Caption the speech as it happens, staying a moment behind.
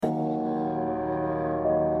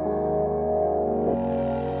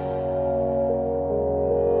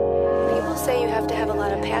have a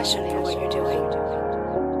lot of passion for what you're doing.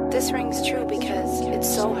 This rings true because it's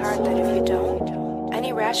so hard that if you don't,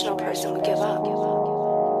 any rational person would give up.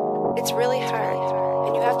 It's really hard,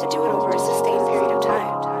 and you have to do it over a sustained period of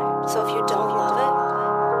time. So if you don't love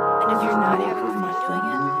it, and if you're not having fun doing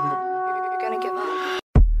it, you're gonna give up.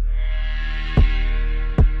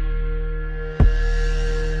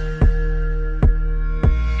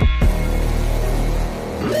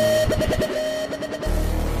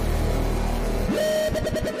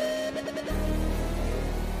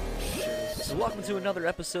 So welcome to another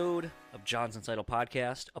episode of John's Entitled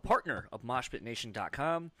Podcast, a partner of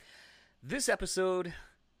MoshPitNation.com. This episode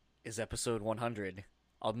is episode 100,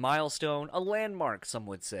 a milestone, a landmark, some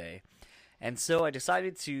would say. And so I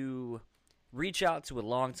decided to reach out to a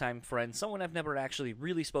longtime friend, someone I've never actually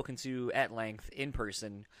really spoken to at length in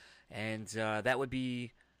person, and that would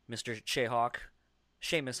be Mr. Hawk,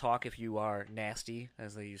 Seamus Hawk if you are nasty,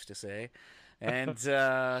 as they used to say. And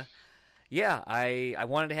yeah, I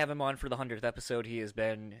wanted to have him on for the 100th episode. He has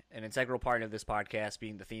been an integral part of this podcast,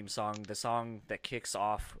 being the theme song, the song that kicks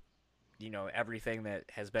off, everything that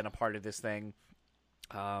has been a part of this thing.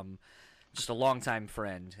 Just a longtime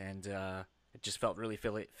friend, and it just felt really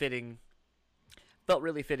fitting. Felt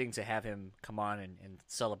really fitting to have him come on and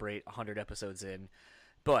celebrate 100 episodes in.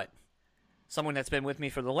 But someone that's been with me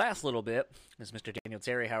for the last little bit is Mr. Daniel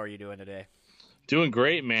Terry. How are you doing today? Doing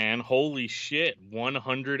great, man. Holy shit,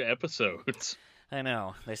 100 episodes. I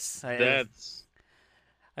know. I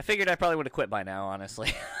figured I probably would have quit by now,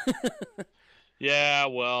 honestly. Yeah,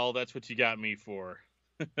 well, that's what you got me for.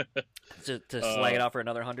 to slag it out for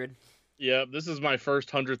another 100? Yeah, this is my first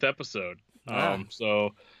 100th episode.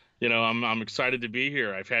 So, I'm excited to be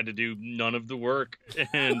here. I've had to do none of the work.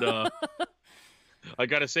 And I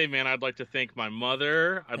got to say, man, I'd like to thank my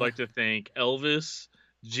mother. I'd like to thank Elvis,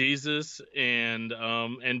 Jesus, and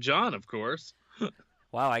John, of course.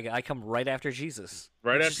 Wow, I come right after Jesus.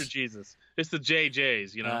 After Jesus. It's the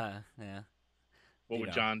JJs, Yeah. What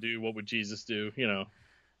would John do? What would Jesus do? I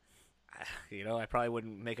probably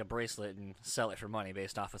wouldn't make a bracelet and sell it for money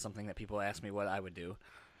based off of something that people ask me what I would do.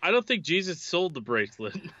 I don't think Jesus sold the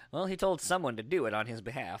bracelet. Well, he told someone to do it on his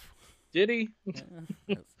behalf. Did he?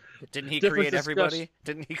 Didn't he create everybody?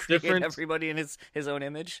 Didn't he create everybody in his own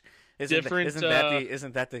image? Isn't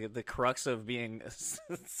that the crux of being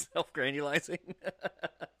self-granulizing?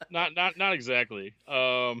 Not exactly.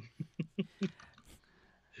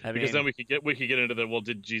 Because then we could get into the, well,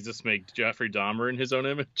 did Jesus make Jeffrey Dahmer in his own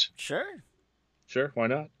image? Sure, why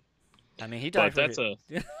not? I mean, he died. But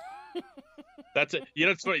that's it.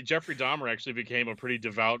 It's funny. Jeffrey Dahmer actually became a pretty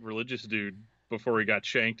devout religious dude before he got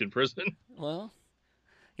shanked in prison. Well,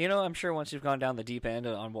 I'm sure once you've gone down the deep end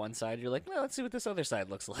on one side, you're like, well, let's see what this other side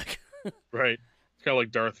looks like. Right. It's kind of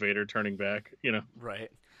like Darth Vader turning back, Right.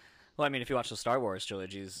 Well, I mean, if you watch the Star Wars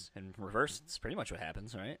trilogies in reverse, it's pretty much what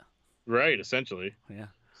happens, right? Right, essentially. Yeah.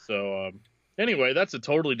 So, anyway, that's a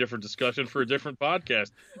totally different discussion for a different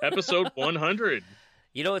podcast. Episode 100.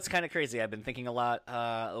 It's kind of crazy. I've been thinking a lot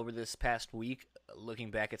over this past week, looking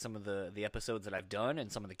back at some of the episodes that I've done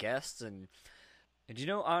and some of the guests, and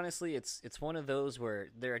honestly, it's one of those where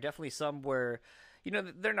there are definitely some where,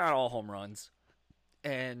 they're not all home runs,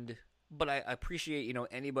 but I appreciate,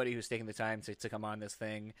 anybody who's taking the time to come on this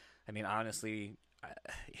thing. I mean, honestly,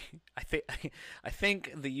 I think I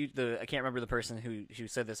can't remember the person who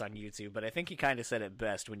said this on YouTube, but I think he kind of said it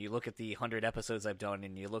best when you look at the 100 episodes I've done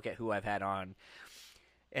and you look at who I've had on.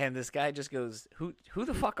 And this guy just goes, who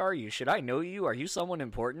the fuck are you? Should I know you? Are you someone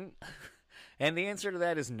important? And the answer to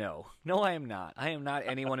that is no. No, I am not. I am not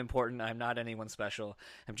anyone important. I'm not anyone special.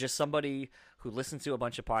 I'm just somebody who listens to a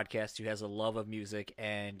bunch of podcasts, who has a love of music,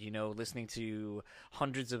 and, listening to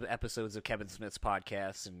hundreds of episodes of Kevin Smith's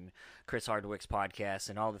podcasts and Chris Hardwick's podcasts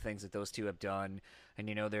and all the things that those two have done. And,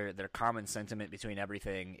 their common sentiment between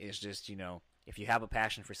everything is just, if you have a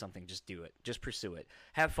passion for something, just do it. Just pursue it.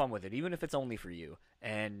 Have fun with it, even if it's only for you.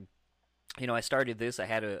 And I started this, I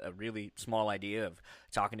had a really small idea of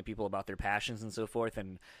talking to people about their passions and so forth,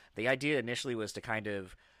 and the idea initially was to kind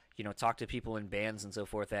of, talk to people in bands and so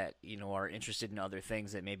forth that, are interested in other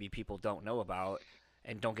things that maybe people don't know about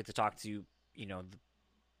and don't get to talk to,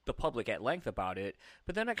 the public at length about it.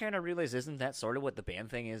 But then I kind of realized, isn't that sort of what the band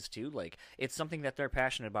thing is too? Like, it's something that they're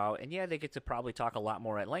passionate about, and yeah, they get to probably talk a lot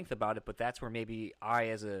more at length about it, but that's where maybe I,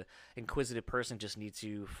 as a inquisitive person, just need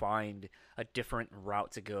to find a different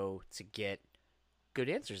route to go to get good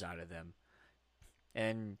answers out of them.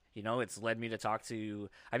 And, it's led me to talk to,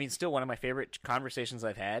 still one of my favorite conversations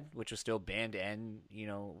I've had, which was still band and,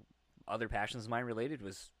 other passions of mine related,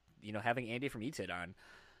 was, having Andy from E-Tit on.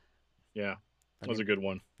 Yeah. That was a good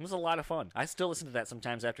one. It was a lot of fun. I still listen to that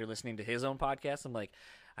sometimes after listening to his own podcast. I'm like,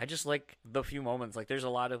 I just like the few moments. Like, there's a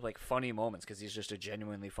lot of like funny moments because he's just a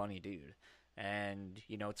genuinely funny dude. And,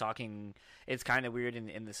 you know, talking, it's kind of weird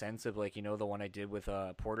in the sense of like, you know, the one I did with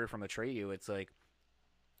Porter from Atreyu. It's like,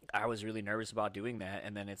 I was really nervous about doing that.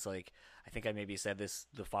 And then it's like, I think I maybe said this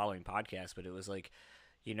the following podcast, but it was like,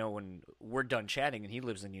 you know, when we're done chatting and he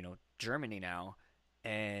lives in, you know, Germany now,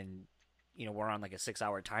 and you know, we're on like a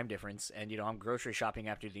 6-hour time difference, and, you know, I'm grocery shopping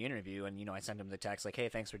after the interview, and, you know, I sent him the text like, hey,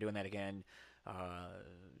 thanks for doing that again.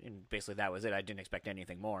 And basically that was it. I didn't expect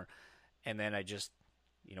anything more. And then I just,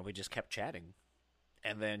 you know, we just kept chatting.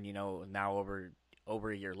 And then, you know, now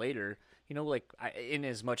over a year later, you know, like, in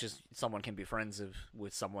as much as someone can be friends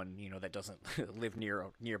with someone, you know, that doesn't live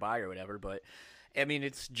nearby or whatever, but I mean,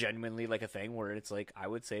 it's genuinely like a thing where it's like, I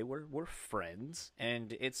would say we're friends,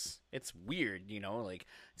 and it's weird, you know, like,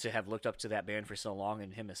 to have looked up to that band for so long,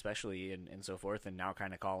 and him especially, and so forth, and now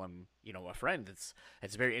kind of call him, you know, a friend.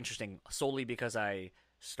 It's very interesting solely because I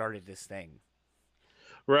started this thing.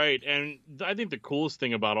 Right. And I think the coolest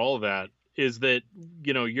thing about all of that is that,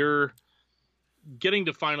 you know, you're getting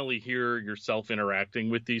to finally hear yourself interacting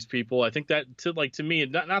with these people. I think that to me,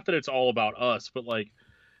 not that it's all about us, but like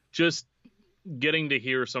just getting to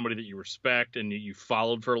hear somebody that you respect and you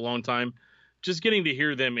followed for a long time, just getting to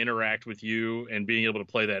hear them interact with you and being able to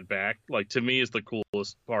play that back, like, to me, is the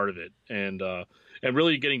coolest part of it. And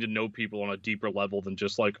really getting to know people on a deeper level than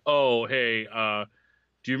just like, oh, hey,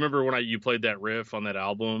 do you remember when you played that riff on that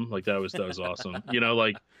album? Like, that was awesome. You know,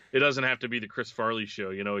 like, it doesn't have to be the Chris Farley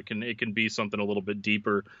show. You know, it can be something a little bit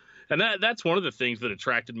deeper. And that's one of the things that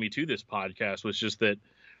attracted me to this podcast, was just that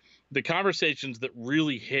the conversations that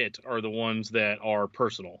really hit are the ones that are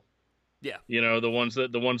personal. Yeah. You know, the ones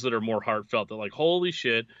that are more heartfelt, that like, holy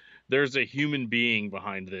shit, there's a human being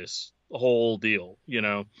behind this whole deal, you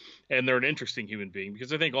know, and they're an interesting human being,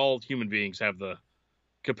 because I think all human beings have the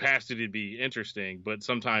capacity to be interesting, but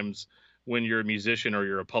sometimes when you're a musician or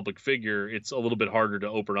you're a public figure, it's a little bit harder to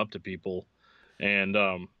open up to people. And,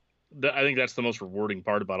 I think that's the most rewarding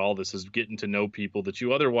part about all this, is getting to know people that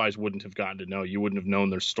you otherwise wouldn't have gotten to know. You wouldn't have known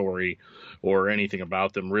their story or anything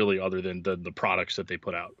about them, really, other than the products that they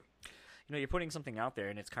put out. You know, you're putting something out there,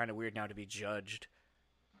 and it's kind of weird now to be judged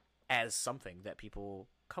as something that people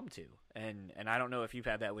come to. And I don't know if you've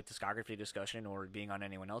had that with discography discussion or being on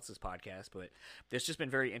anyone else's podcast, but it's just been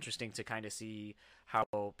very interesting to kind of see how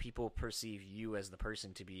people perceive you as the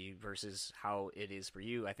person to be versus how it is for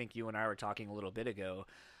you. I think you and I were talking a little bit ago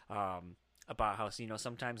about how, you know,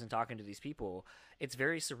 sometimes in talking to these people, it's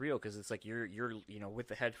very surreal, because it's like you're you know, with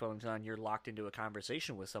the headphones on, you're locked into a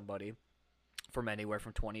conversation with somebody from anywhere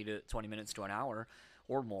from 20 minutes to an hour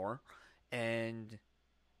or more, and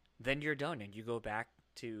then you're done and you go back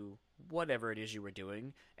to whatever it is you were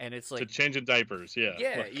doing, and it's like, to changing diapers.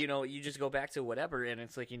 Yeah, you know, you just go back to whatever, and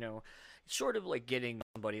it's like, you know, sort of like getting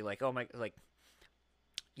somebody like, oh my, like,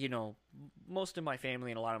 you know, most of my family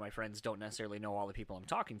and a lot of my friends don't necessarily know all the people I'm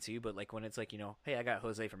talking to, but like when it's like, you know, hey, I got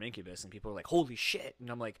Jose from Incubus, and people are like, holy shit, and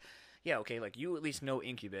I'm like, yeah, okay, like, you at least know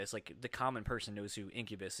Incubus, like, the common person knows who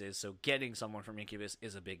Incubus is, so getting someone from Incubus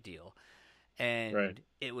is a big deal. And right.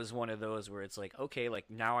 It was one of those where it's like, okay, like,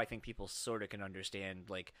 now I think people sort of can understand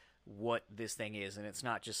like what this thing is, and it's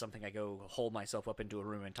not just something I go hold myself up into a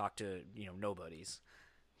room and talk to, you know, nobodies.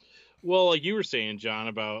 Well, like you were saying, John,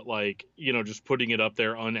 about like, you know, just putting it up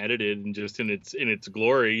there unedited and just in its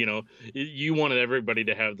glory, you know, you wanted everybody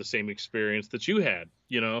to have the same experience that you had,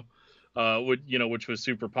 you know, which was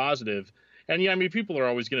super positive. And yeah, I mean, people are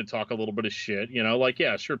always going to talk a little bit of shit, you know, like,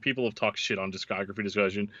 yeah, sure, people have talked shit on discography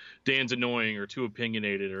discussion. Dan's annoying or too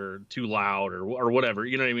opinionated or too loud or whatever,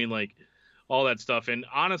 you know what I mean? Like all that stuff. And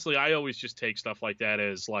honestly, I always just take stuff like that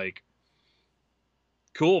as like,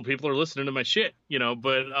 cool, people are listening to my shit, you know,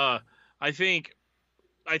 but I think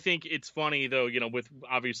it's funny though, you know, with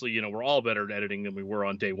obviously, you know, we're all better at editing than we were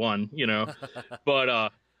on day one, you know,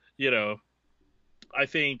 but you know, I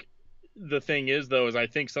think the thing is though, is I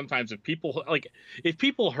think sometimes if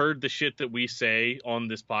people heard the shit that we say on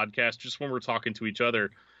this podcast, just when we're talking to each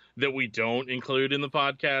other, that we don't include in the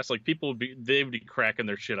podcast, like they would be cracking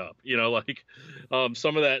their shit up, you know, like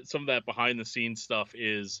some of that behind the scenes stuff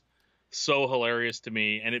is so hilarious to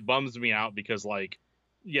me, and it bums me out because, like,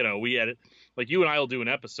 you know, we edit, like, you and I will do an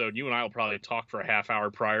episode, you and I will probably talk for a half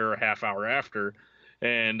hour prior or a half hour after,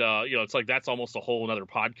 and you know, it's like that's almost a whole another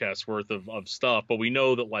podcast worth of stuff. But we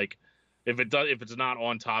know that, like, if it's not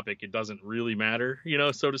on topic, it doesn't really matter, you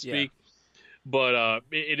know, so to speak. Yeah. But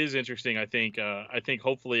it is interesting. I think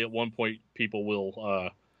hopefully at one point people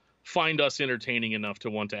will find us entertaining enough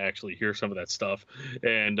to want to actually hear some of that stuff,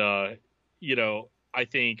 and you know, I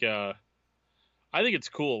think I think it's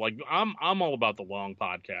cool. Like I'm all about the long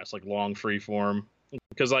podcasts, like long free form,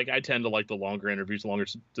 because like I tend to like the longer interviews, longer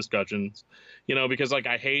discussions, because like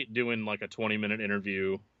I hate doing like a 20-minute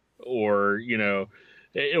interview, or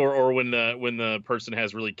or when the person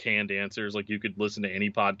has really canned answers. Like you could listen to any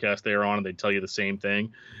podcast they're on and they tell you the same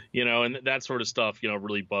thing, and that sort of stuff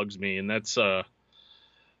really bugs me. And that's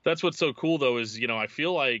what's so cool though is I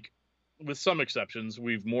feel like, with some exceptions,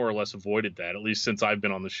 we've more or less avoided that, at least since I've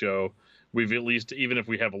been on the show. We've at least, even if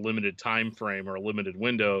we have a limited time frame or a limited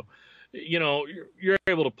window, you're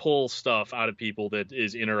able to pull stuff out of people that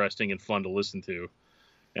is interesting and fun to listen to.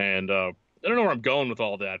 And I don't know where I'm going with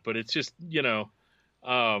all that, but it's just,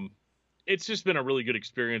 it's just been a really good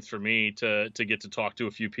experience for me to get to talk to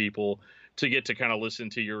a few people, to get to kind of listen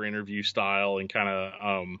to your interview style and kind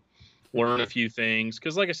of learn a few things.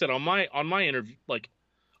 Because like I said, on my interview, like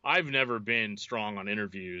I've never been strong on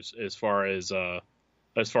interviews as far as my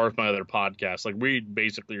other podcasts. Like we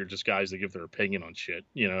basically are just guys that give their opinion on shit,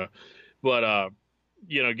 but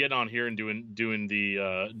getting on here and doing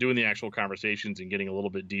the actual conversations and getting a little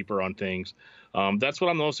bit deeper on things, that's what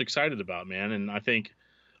I'm most excited about, man. And I think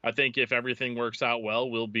if everything works out well,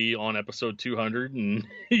 we'll be on episode 200 and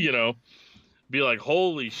be like,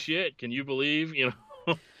 holy shit, can you believe,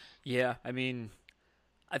 Yeah, I mean,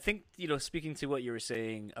 I think, speaking to what you were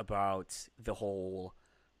saying about the whole,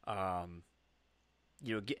 the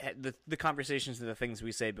conversations and the things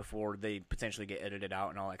we say before they potentially get edited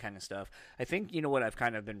out and all that kind of stuff. I think, what I've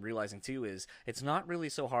kind of been realizing too is it's not really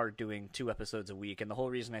so hard doing 2 episodes a week. And the whole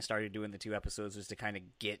reason I started doing the 2 episodes was to kind of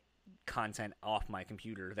get content off my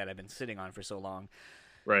computer that I've been sitting on for so long.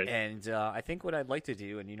 Right. And I think what I'd like to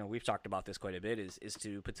do, and, we've talked about this quite a bit, is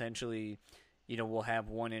to potentially, we'll have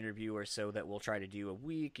one interview or so that we'll try to do a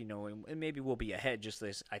week, and maybe we'll be ahead, just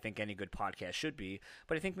as I think any good podcast should be.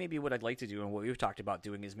 But I think maybe what I'd like to do, and what we've talked about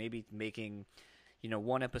doing, is maybe making,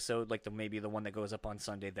 one episode, like maybe the one that goes up on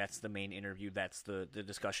Sunday, that's the main interview, that's the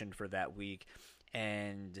discussion for that week,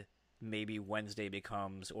 and maybe Wednesday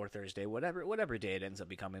becomes, or Thursday, whatever day it ends up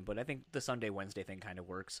becoming. But I think the Sunday-Wednesday thing kind of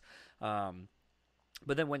works.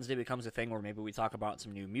 But then Wednesday becomes a thing where maybe we talk about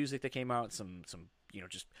some new music that came out, some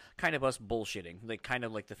just kind of us bullshitting, like kind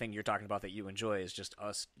of like the thing you're talking about that you enjoy is just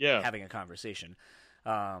us having a conversation.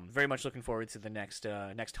 Very much looking forward to the next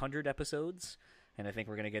 100 episodes, and I think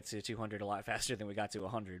we're going to get to 200 a lot faster than we got to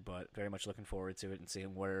 100, but very much looking forward to it and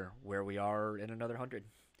seeing where we are in another 100.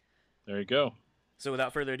 There you go. So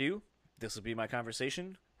without further ado, this will be my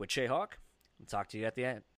conversation with Shayhawk. I'll talk to you at the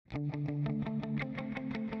end.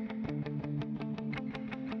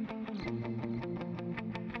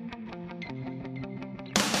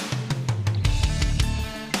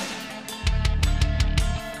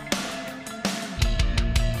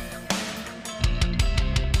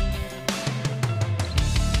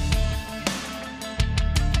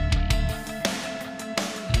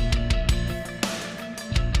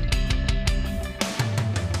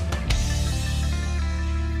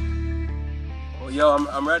 Yo,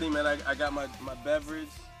 I'm ready, man. I got my beverage.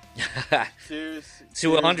 Cheers.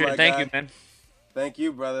 To 100. Thank you, man. Thank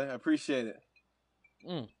you, brother. I appreciate it.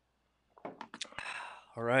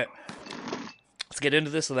 All right. Let's get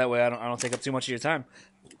into this so that way I don't take up too much of your time.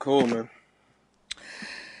 Cool, man.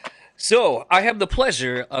 So, I have the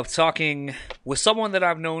pleasure of talking with someone that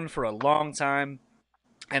I've known for a long time,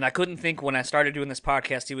 and I couldn't think when I started doing this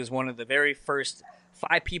podcast he was one of the very first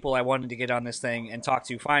 5 people I wanted to get on this thing and talk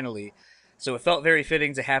to finally. So it felt very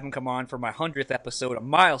fitting to have him come on for my 100th episode, a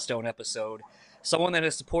milestone episode. Someone that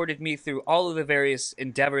has supported me through all of the various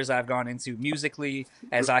endeavors I've gone into musically,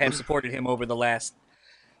 as I have supported him over the last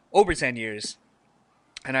over 10 years.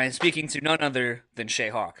 And I am speaking to none other than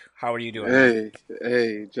Shayhawk. How are you doing?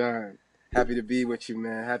 Hey, John. Happy to be with you,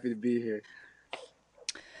 man. Happy to be here.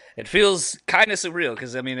 It feels kind of surreal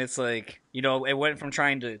because, I mean, it's like, it went from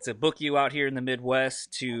trying to book you out here in the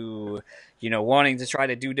Midwest to, wanting to try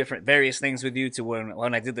to do different various things with you to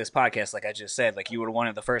when I did this podcast, like I just said, like you were one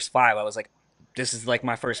of the first 5. I was like, this is like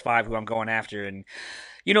my first 5 who I'm going after. And,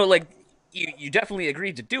 like you definitely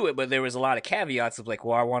agreed to do it, but there was a lot of caveats of like,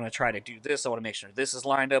 well, I want to try to do this. I want to make sure this is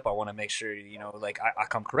lined up. I want to make sure, like I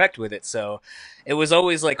come correct with it. So it was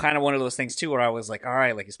always like kind of one of those things too, where I was like, all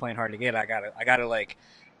right, like he's playing hard to get. I gotta like,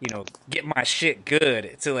 get my shit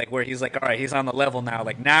good to like where he's like, all right, he's on the level now.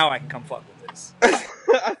 Like now I can come fuck with this.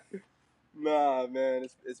 Nah, man,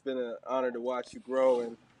 it's been an honor to watch you grow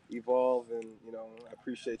and evolve, and I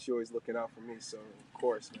appreciate you always looking out for me. So of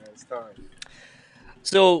course, man, it's time.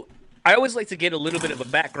 So I always like to get a little bit of a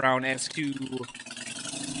background as to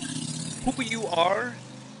who you are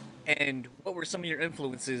and what were some of your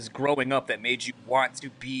influences growing up that made you want to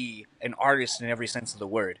be an artist in every sense of the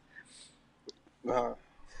word. Uh,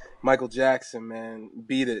 Michael Jackson, man,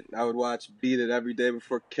 Beat It. I would watch Beat It every day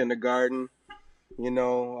before kindergarten. I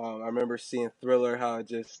remember seeing Thriller, how it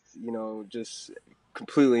just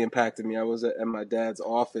completely impacted me. I was at my dad's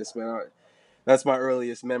office, man. That's my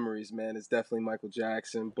earliest memories, man. It's definitely Michael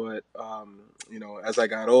Jackson. But as I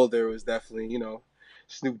got older, it was definitely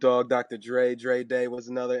Snoop Dogg, Dr. Dre. Dre Day was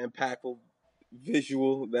another impactful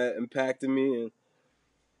visual that impacted me,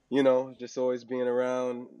 and just always being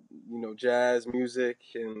around jazz music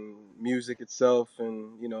and music itself,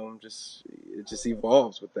 and just it just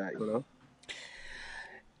evolves with that.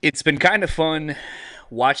 It's been kind of fun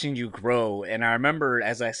watching you grow, and I remember,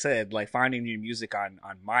 as I said, like finding new music on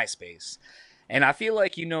MySpace. And I feel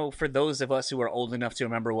like, for those of us who are old enough to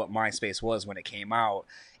remember what MySpace was when it came out,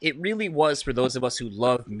 it really was, for those of us who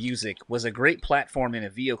love music, was a great platform and a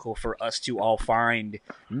vehicle for us to all find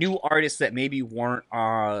new artists that maybe weren't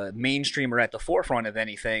mainstream or at the forefront of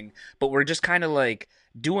anything, but were just kind of like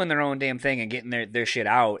doing their own damn thing and getting their shit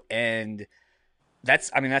out. And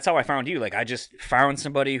that's how I found you. Like, I just found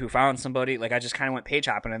somebody who found somebody. Like, I just kind of went page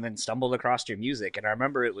hopping and then stumbled across your music. And I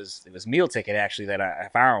remember it was Meal Ticket actually that I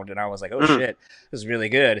found, and I was like, oh shit, this is really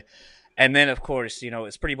good. And then of course,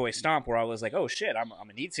 it's Pretty Boy Stomp, where I was like, oh shit, I'm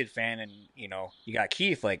a Needsid fan, and you got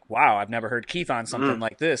Keith. Like, wow, I've never heard Keith on something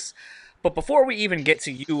like this. But before we even get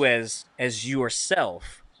to you as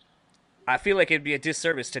yourself, I feel like it'd be a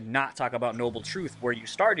disservice to not talk about Noble Truth, where you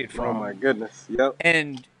started Oh my from, goodness. Yep.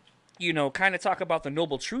 and kind of talk about the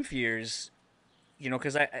Noble Truth years,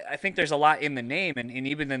 because I think there's a lot in the name, and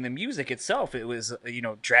even in the music itself, it was,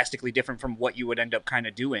 drastically different from what you would end up kind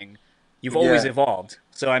of doing. You've always Yeah. evolved.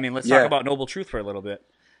 So, I mean, let's talk Yeah. about Noble Truth for a little bit.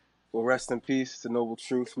 Well, rest in peace to Noble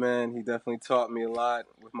Truth, man. He definitely taught me a lot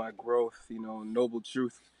with my growth. Noble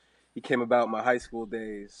Truth, he came about my high school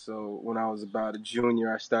days. So when I was about a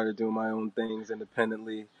junior, I started doing my own things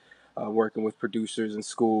independently, working with producers in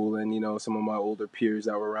school and, some of my older peers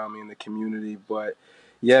that were around me in the community. But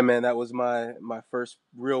yeah, man, that was my first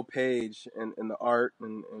real page in the art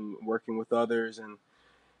and working with others. And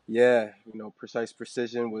yeah, Precise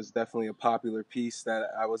Precision was definitely a popular piece that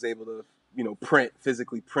I was able to,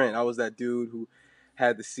 physically print. I was that dude who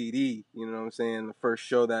had the CD, you know what I'm saying? The first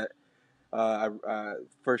show that,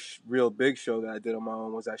 first real big show that I did on my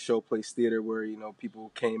own was at Showplace Theater, where,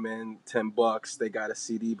 people came in, $10, they got a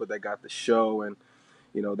CD, but they got the show. And,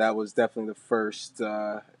 that was definitely the first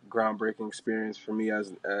groundbreaking experience for me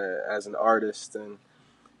as an artist. And,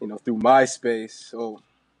 through MySpace. Oh,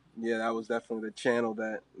 yeah, that was definitely the channel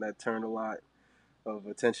that turned a lot of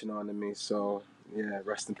attention onto me. So yeah,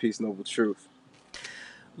 rest in peace, Noble Truth.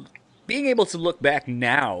 Being able to look back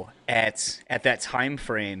now at that time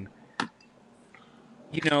frame,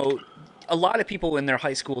 you know, a lot of people in their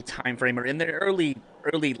high school time frame or in their early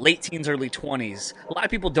late teens, early 20s, a lot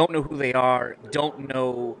of people don't know who they are, don't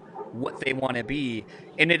know what they want to be,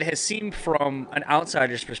 and it has seemed from an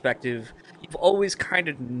outsider's perspective, you've always kind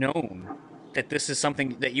of known that this is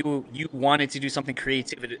something that you wanted to do something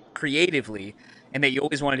creatively, and that you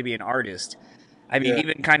always wanted to be an artist. I mean, Yeah,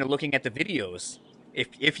 even kind of looking at the videos,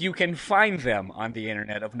 if you can find them on the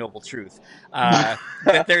internet of Noble Truth,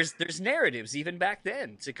 that there's narratives even back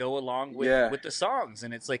then to go along yeah. with the songs,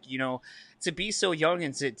 and it's like, to be so young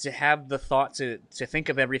and to have the thought to think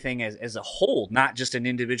of everything as a whole, not just an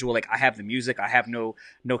individual. Like, I have the music, I have no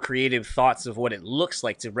creative thoughts of what it looks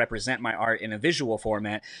like to represent my art in a visual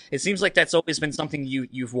format. It seems like that's always been something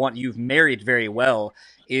you've married very well,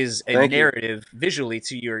 is a Thank you, narrative visually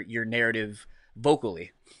to your narrative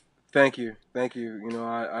vocally. thank you.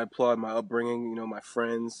 I applaud my upbringing. My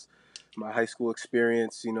friends, my high school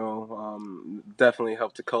experience. Definitely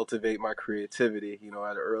helped to cultivate my creativity. At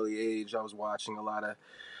an early age, I was watching a lot of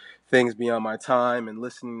things beyond my time and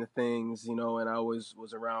listening to things. And I always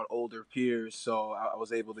was around older peers, so I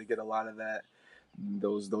was able to get a lot of that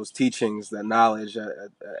those teachings, that knowledge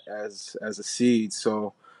as a seed.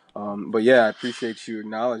 So, but yeah, I appreciate you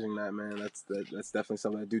acknowledging that, man. That's definitely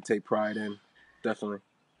something I do take pride in. Definitely.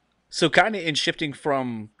 So, kind of in shifting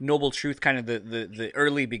from Noble Truth, kind of the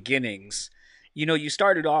early beginnings, you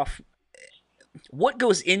started off. What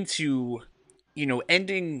goes into,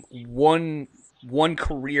 ending one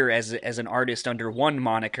career as an artist under one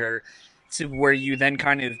moniker, to where you then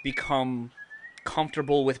kind of become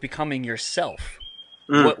comfortable with becoming yourself?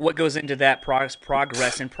 Mm. What goes into that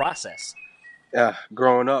progress and process? Yeah,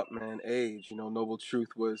 growing up, man, age. Noble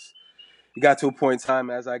Truth was. It got to a point in time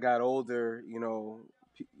as I got older.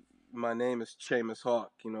 My name is Chamus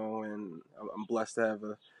Hawk. And I'm blessed to have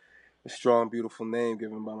a strong, beautiful name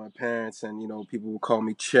given by my parents, and people will call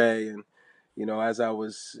me Che, and you know, as I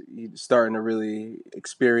was starting to really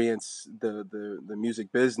experience the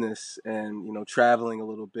music business and, you know, traveling a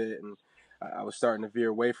little bit, and I was starting to veer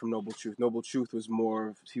away from Noble Truth. Noble Truth was more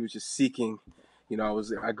of, he was just seeking, you know,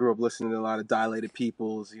 I grew up listening to a lot of Dilated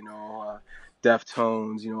Peoples, you know,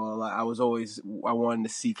 Deftones, you know, a lot. I wanted to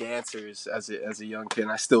seek answers as a young kid,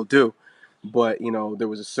 and I still do. But you know, there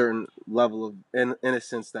was a certain level of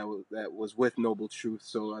innocence that was with Noble Truth.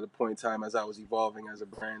 So at a point in time, as I was evolving as a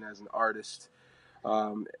brand, as an artist,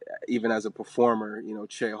 um, even as a performer, you know,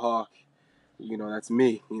 Che Hawk, you know, that's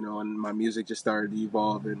me, you know, and my music just started to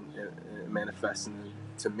evolve and manifest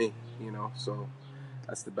to me, you know. So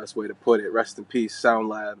that's the best way to put it. Rest in peace, Sound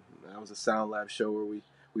Lab. That was a Sound Lab show where we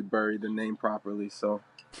buried the name properly. So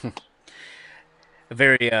A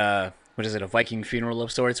very what is it, a Viking funeral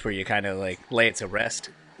of sorts, where you kind of like lay it to rest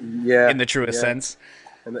yeah, in the truest yeah, sense.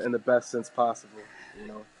 in the best sense possible, you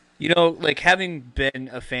know. You know, like having been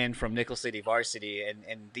a fan from Nickel City Varsity,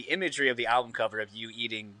 and the imagery of the album cover of you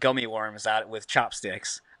eating gummy worms out with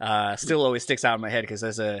chopsticks still always sticks out in my head, because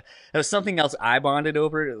that was something else I bonded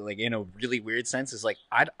over, like in a really weird sense. Is like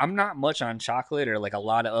I'm not much on chocolate, or like a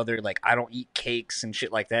lot of other, like I don't eat cakes and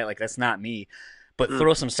shit like that. Like that's not me. But Mm.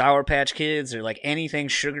 throw some Sour Patch Kids or like anything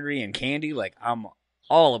sugary and candy, like I'm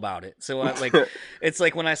all about it. So like it's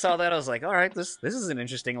like when I saw that, I was like, all right, this is an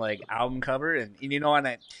interesting like album cover, and you know, and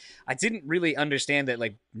I didn't really understand that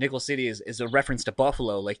like Nickel City is a reference to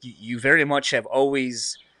Buffalo. Like you very much have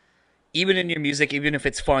always, even in your music, even if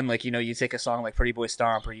it's fun, like, you know, you take a song like Pretty Boy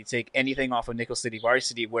Stomp, or you take anything off of Nickel City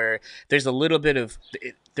Varsity, where there's a little bit of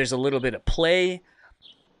play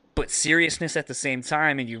but seriousness at the same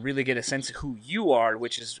time, and you really get a sense of who you are,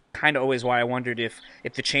 which is kind of always why I wondered if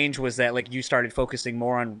the change was that like you started focusing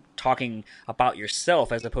more on talking about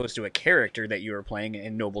yourself as opposed to a character that you were playing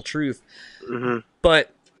in Noble Truth. Hmm.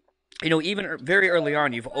 But you know, even very early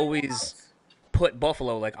on, you've always put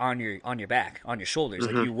Buffalo like on your back, on your shoulders,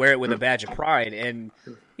 like Hmm. you wear it with a badge of pride. And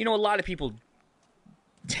you know, a lot of people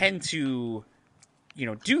tend to, you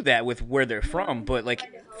know, do that with where they're from, but like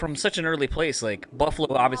from such an early place, like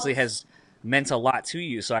Buffalo obviously has meant a lot to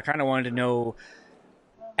you. So I kind of wanted to know,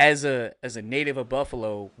 as a native of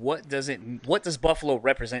Buffalo, what does Buffalo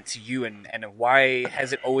represent to you, and why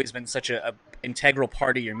has it always been such a integral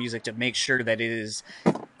part of your music to make sure that it is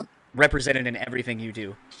represented in everything you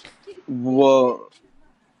do? Well,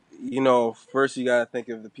 you know, first you gotta think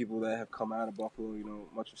of the people that have come out of Buffalo. You know,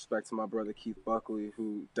 much respect to my brother Keith Buckley,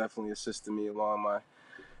 who definitely assisted me along my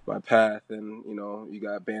path. And you know, you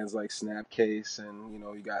got bands like Snapcase, and you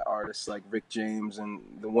know, you got artists like Rick James. And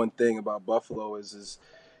the one thing about Buffalo is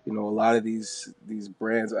you know, a lot of these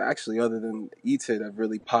brands, actually, other than E-Tit, have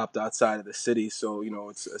really popped outside of the city. So you know,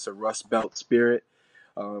 it's a Rust Belt spirit.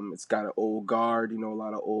 It's got an old guard, you know, a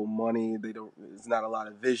lot of old money. They don't. There's not a lot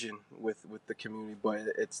of vision with the community, but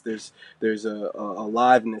there's a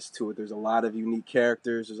aliveness to it. There's a lot of unique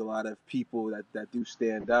characters. There's a lot of people that do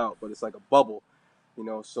stand out, but it's like a bubble, you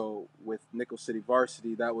know. So with Nickel City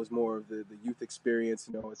Varsity, that was more of the youth experience.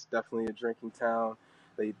 You know, it's definitely a drinking town.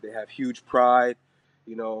 They have huge pride,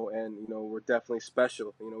 you know, and you know, we're definitely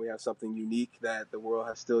special. You know, we have something unique that the world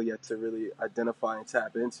has still yet to really identify and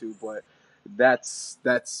tap into, but that's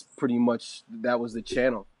pretty much, that was the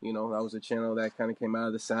channel. You know, that was the channel that kind of came out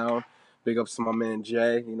of the sound. Big ups to my man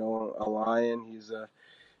Jay. You know, a lion. He's a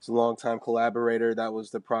longtime collaborator. That was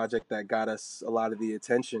the project that got us a lot of the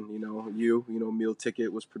attention. You know, Meal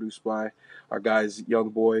Ticket was produced by our guys, Young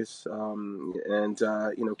Boys, and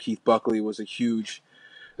you know, Keith Buckley was a huge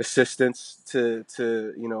assistance to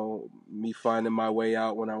you know, me finding my way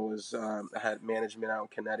out when I had management out in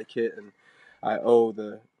Connecticut, and I owe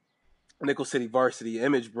the Nickel City Varsity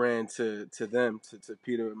image brand to them, to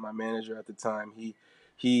Peter, my manager at the time.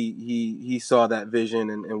 He saw that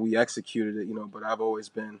vision, and we executed it, you know. But I've always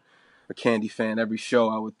been a candy fan. Every show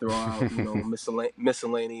I would throw out, you know,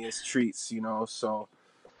 miscellaneous treats, you know. So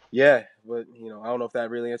yeah, but you know, I don't know if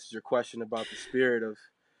that really answers your question about the spirit of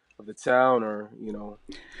the town, or you know.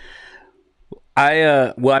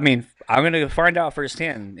 Well, I mean, I'm gonna find out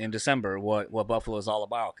firsthand in December what Buffalo is all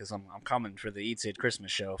about, because I'm coming for the Eats It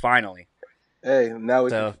Christmas show finally. Hey, now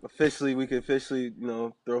So we can officially, you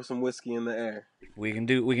know, throw some whiskey in the air. we can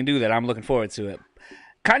do that. I'm looking forward to it.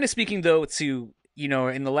 Kind of speaking though to, you know,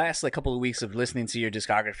 in the last like couple of weeks of listening to your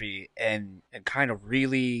discography, and kind of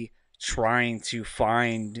really trying to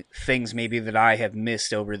find things maybe that I have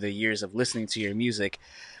missed over the years of listening to your music.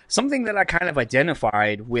 Something that I kind of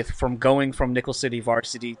identified with from going from Nickel City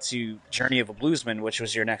Varsity to Journey of a Bluesman, which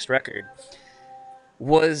was your next record,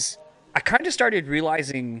 was I kind of started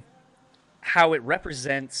realizing how it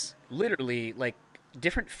represents literally like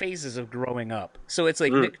different phases of growing up. So it's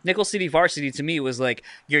like Mm. Nickel City Varsity to me was like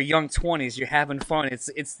your young 20s, you're having fun.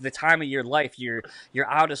 It's the time of your life. You're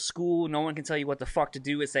out of school, no one can tell you what the fuck to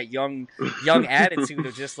do. It's that young attitude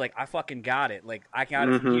of just like I fucking got it. Like I got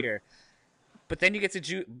it from Mm-hmm. here. But then you get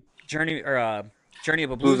to Journey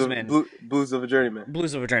of a Bluesman. Blues of a Journeyman.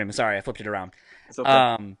 Blues of a Journeyman. Sorry, I flipped it around. It's okay.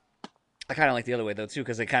 I kind of like the other way though too,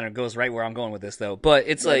 because it kind of goes right where I'm going with this though. But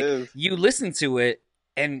it's That like is. you listen to it,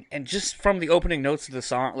 and just from the opening notes of the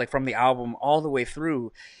song, like from the album all the way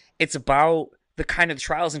through, it's about the kind of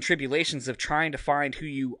trials and tribulations of trying to find who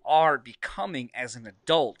you are becoming as an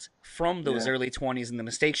adult from those Yeah. early 20s and the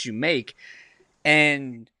mistakes you make,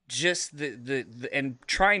 and just the and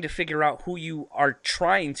trying to figure out who you are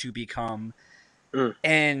trying to become. Mm.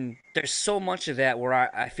 And there's so much of that where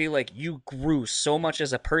I feel like you grew so much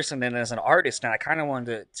as a person and as an artist, and I kind of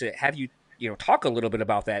wanted to have you talk a little bit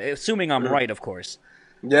about that, assuming I'm right, of course.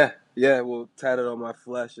 Yeah, yeah. Well, Tatted on My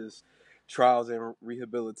Flesh is Trials and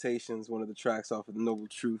Rehabilitations, one of the tracks off of the Noble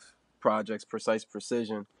Truth Project's Precise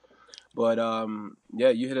Precision. But yeah,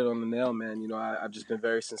 you hit it on the nail, man. I've just been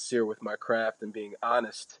very sincere with my craft and being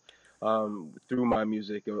honest through my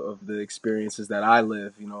music of the experiences that I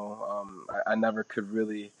live. I never could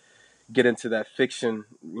really get into that fiction,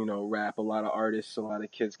 rap. A lot of artists, a lot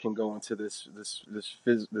of kids can go into this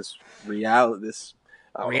reality, this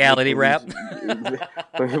I don't know, Reality rap.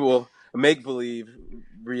 well, make believe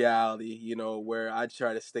reality, where I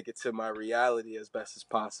try to stick it to my reality as best as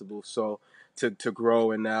possible. So to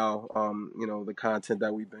grow, and now, the content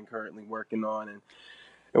that we've been currently working on, and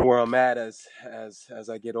where I'm at as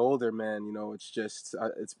I get older, man, it's just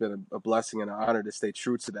it's been a blessing and an honor to stay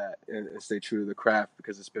true to that, and stay true to the craft,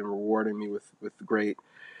 because it's been rewarding me with great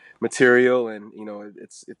material, and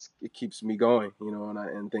it keeps me going,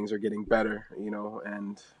 and things are getting better,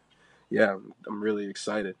 and yeah, I'm really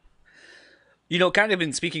excited. Kind of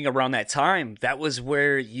in speaking around that time, that was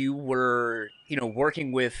where you were,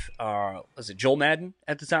 working with, was it Joel Madden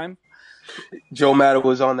at the time? Joe Madden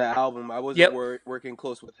was on the album. I wasn't Yep. working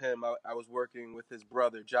close with him. I was working with his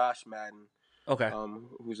brother, Josh Madden, Okay.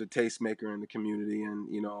 who's a tastemaker in the community, and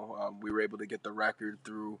we were able to get the record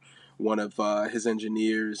through one of his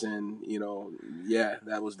engineers, and yeah,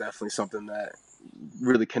 that was definitely something that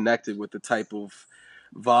really connected with the type of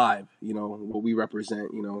vibe, what we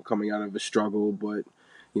represent, coming out of a struggle, but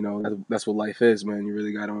that's what life is, man. You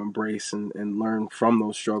really got to embrace and learn from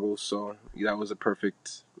those struggles. So that was a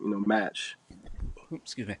perfect match.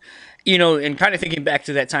 Excuse me. And kind of thinking back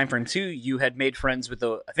to that time frame too, you had made friends with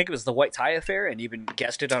I think it was the White Tie Affair, and even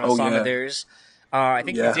guested on a Oh song yeah, of theirs. I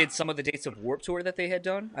think you yeah. did some of the dates of Warped Tour that they had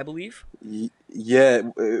done, I believe. Yeah,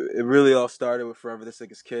 it really all started with Forever the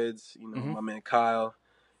Sickest Kids. Mm-hmm. My man Kyle,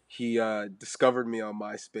 he discovered me on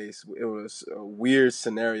MySpace. It was a weird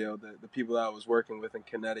scenario. The people that I was working with in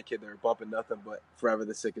Connecticut, they were bumping nothing but Forever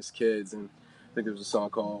the Sickest Kids, and I think there was a song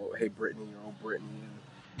called "Hey Brittany" or "Oh Brittany,"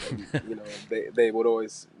 and they would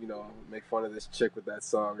always make fun of this chick with that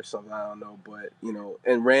song or something. I don't know, but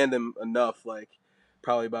and random enough, like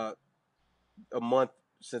probably about a month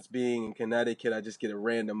since being in Connecticut, I just get a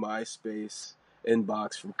random MySpace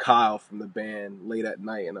inbox from Kyle from the band late at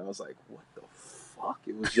night, and I was like, "What the fuck?"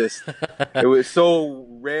 It was just, it was so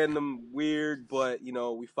random, weird, but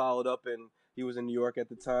we followed up, and he was in New York at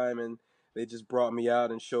the time, and they just brought me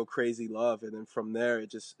out and showed crazy love, and then from there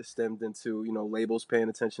it just stemmed into labels paying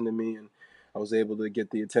attention to me, and I was able to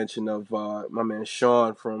get the attention of my man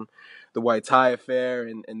Sean from the White Tie Affair,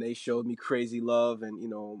 and they showed me crazy love, and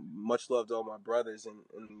much love to all my brothers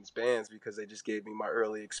in these bands, because they just gave me my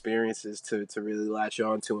early experiences to really latch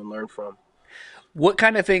on to and learn from. What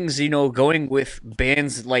kind of things, going with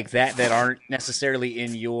bands like that aren't necessarily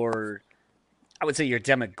in your, I would say your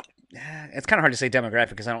it's kind of hard to say demographic,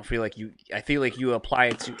 because I feel like you apply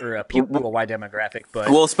it to, or appeal to a wide demographic, but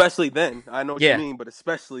Well, especially then. I know what yeah. you mean, but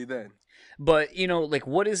especially then. But like,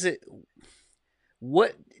 what is it?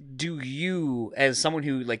 What do you, as someone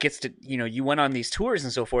who like gets to, you went on these tours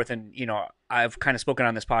and so forth, and I've kind of spoken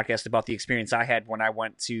on this podcast about the experience I had when I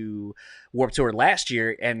went to Warped Tour last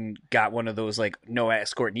year and got one of those like no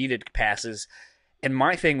escort needed passes, and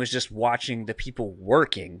my thing was just watching the people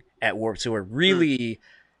working at Warped Tour really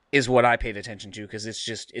is what I paid attention to, because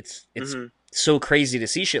it's so crazy to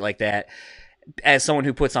see shit like that. As someone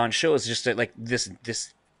who puts on shows, just like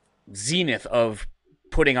this zenith of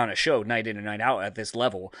putting on a show night in and night out at this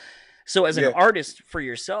level. So as an artist for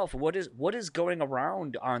yourself, what is going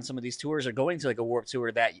around on some of these tours, or going to like a Warped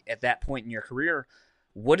Tour that at that point in your career,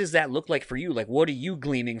 what does that look like for you? Like, what are you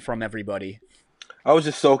gleaming from everybody? I was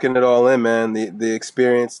just soaking it all in, man. The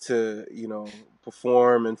experience to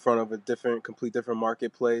perform in front of a complete different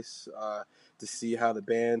marketplace, to see how the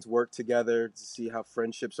bands work together, to see how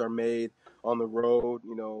friendships are made on the road.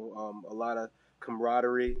 A lot of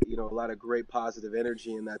camaraderie. A lot of great positive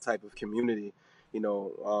energy in that type of community. You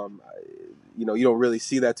don't really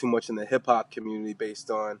see that too much in the hip hop community based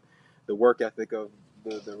on the work ethic of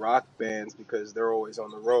the rock bands, because they're always on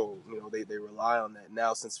the road. They rely on that.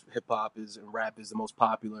 Now, since hip hop and rap is the most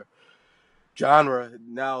popular genre,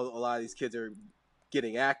 now a lot of these kids are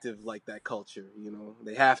getting active like that culture.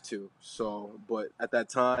 They have to. So, but at that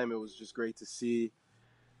time, it was just great to see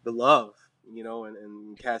the love,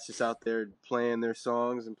 and cats just out there playing their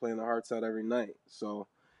songs and playing their hearts out every night. So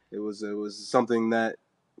it was something that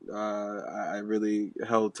I really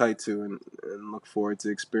held tight to, and look forward to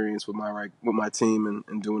experience with my team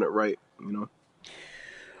and doing it right.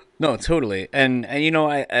 No, totally. And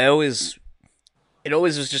I always, it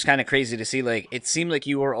always was just kind of crazy to see, like, it seemed like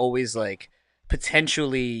you were always like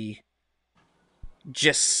potentially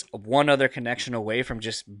just one other connection away from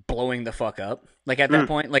just blowing the fuck up. Like at that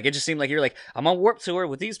point, like it just seemed like you're like, I'm on Warped Tour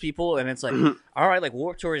with these people, and it's like, all right, like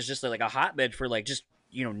Warped Tour is just like a hotbed for like just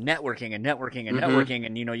networking and networking,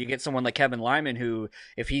 and you get someone like Kevin Lyman who,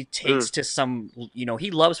 if he takes to some,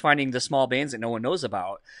 he loves finding the small bands that no one knows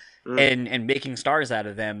about. And making stars out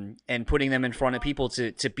of them and putting them in front of people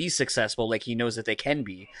to be successful like he knows that they can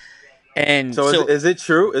be. And so is it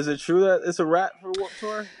true? Is it true that it's a wrap for Warped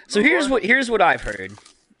Tour? So here's what I've heard.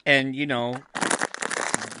 And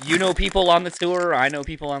people on the tour, I know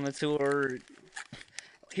people on the tour.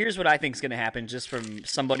 Here's what I think is going to happen, just from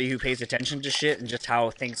somebody who pays attention to shit and just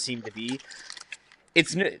how things seem to be.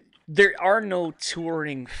 There are no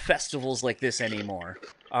touring festivals like this anymore.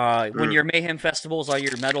 When your Mayhem festivals, all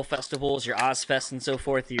your metal festivals, your Ozfest and so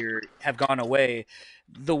forth, have gone away.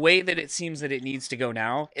 The way that it seems that it needs to go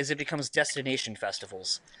now is it becomes destination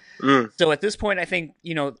festivals. So at this point, I think,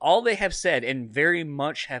 all they have said, and very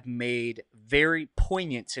much have made very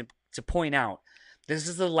poignant to point out, this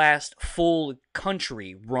is the last full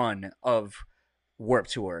country run of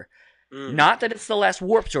Warped Tour. Not that it's the last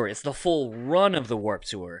Warped Tour, it's the full run of the Warped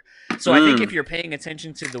Tour. So I think if you're paying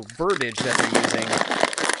attention to the verbiage that they're using,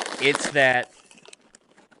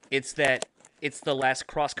 it's the last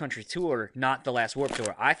cross-country tour, not the last Warped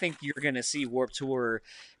Tour. I think you're going to see Warped Tour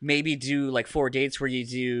maybe do like 4 dates where you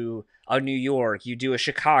do a New York, you do a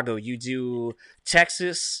Chicago, you do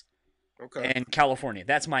Texas, and California.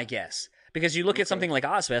 That's my guess. Because you look at something like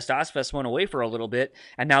Ozfest went away for a little bit,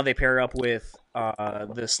 and now they pair up with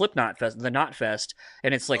the Slipknot Fest, the Knotfest,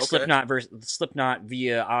 and it's like Slipknot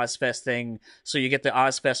via Ozfest thing. So you get the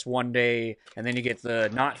Ozfest one day, and then you get the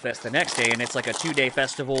Knotfest the next day, and it's like a 2-day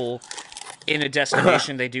festival in a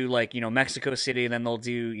destination. They do like Mexico City, and then they'll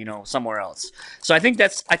do somewhere else. So I think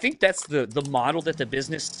that's the model that the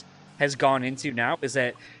business has gone into now, is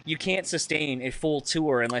that you can't sustain a full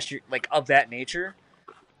tour unless you're like of that nature.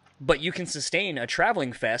 But you can sustain a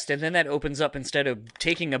traveling fest, and then that opens up, instead of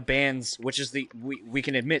taking a band's, which is we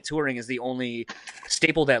can admit touring is the only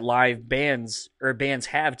staple that live bands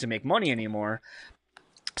have to make money anymore.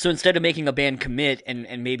 So instead of making a band commit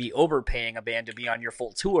and maybe overpaying a band to be on your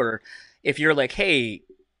full tour, if you're like, hey,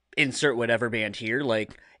 insert whatever band here,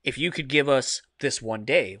 like if you could give us this one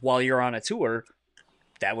day while you're on a tour,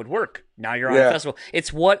 that would work. Now you're on a festival.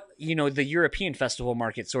 It's what, the European festival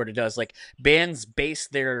market sort of does. Like bands base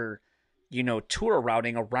their, tour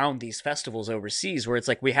routing around these festivals overseas, where it's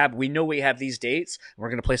like we know we have these dates, and we're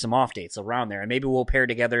going to play some off dates around there. And maybe we'll pair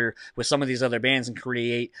together with some of these other bands and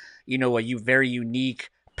create, a very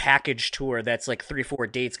unique package tour that's like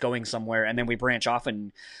 3-4 dates going somewhere, and then we branch off.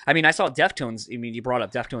 And I mean, I saw Deftones. I mean, you brought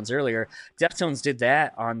up Deftones earlier. Deftones did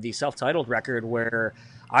that on the self-titled record, where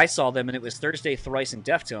I saw them, and it was Thursday, Thrice, and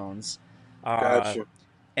Deftones. Gotcha.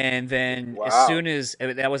 And then as soon as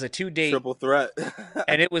that was a 2-date triple threat,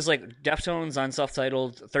 and it was like Deftones on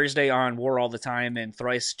self-titled, Thursday on War All the Time, and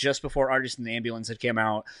Thrice just before Artist in the Ambulance had came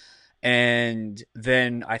out. And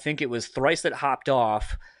then I think it was Thrice that hopped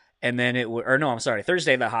off, and then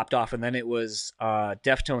Thursday that hopped off, and then it was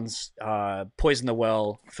Deftones, Poison the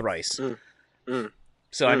Well, Thrice.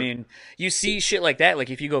 So, I mean, you see shit like that. Like,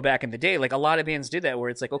 if you go back in the day, like, a lot of bands did that, where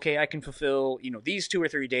it's like, okay, I can fulfill, these 2 or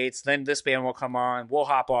 3 dates, then this band will come on, we'll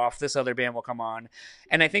hop off, this other band will come on.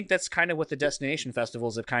 And I think that's kind of what the destination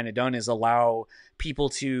festivals have kind of done, is allow people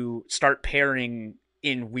to start pairing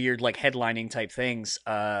in weird, like, headlining type things.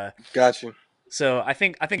 Gotcha. So I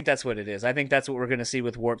think that's what it is. I think that's what we're going to see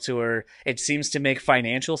with Warped Tour. It seems to make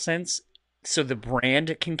financial sense, so the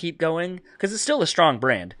brand can keep going, because it's still a strong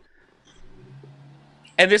brand.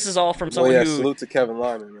 And this is all from someone who... salute to Kevin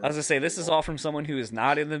Lyman, man. I was going to say, this is all from someone who is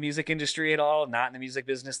not in the music industry at all, not in the music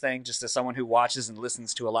business thing, just as someone who watches and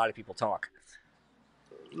listens to a lot of people talk.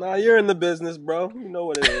 Nah, you're in the business, bro. You know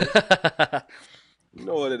what it is. You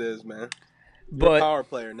know what it is, man. You're a But power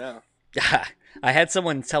player now. I had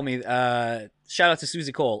someone tell me, shout out to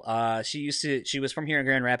Susie Cole. She was from here in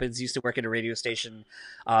Grand Rapids, used to work at a radio station,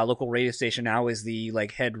 local radio station. Now is the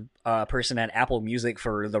like head person at Apple Music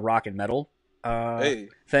for the rock and metal Hey,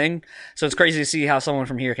 thing. So it's crazy to see how someone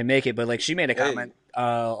from here can make it. But like she made a hey, comment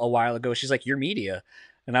a while ago. She's like, "You're media."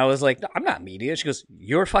 And I was like, no, I'm not media. She goes,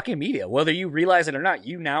 "You're fucking media. Whether you realize it or not,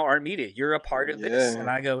 you now are media. You're a part of this." And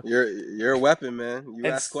yeah. I go, You're a weapon, man. You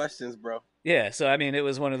ask it's questions, bro. yeah. So I mean, it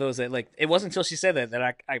was one of those that like it wasn't until she said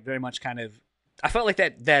that I very much kind of I felt like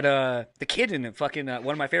that the kid in fucking one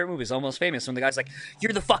of my favorite movies, Almost Famous, when the guy's like,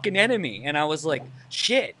 "You're the fucking enemy," and I was like,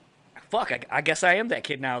 "Shit." Fuck, I guess I am that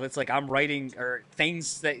kid now. That's like I'm writing or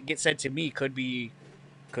things that get said to me could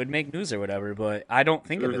make news or whatever, but I don't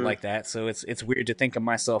think of it Hmm. like that. So it's weird to think of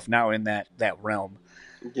myself now in that realm.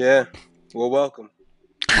 Yeah. Well, welcome.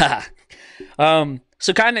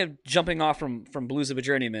 So kind of jumping off from Blues of a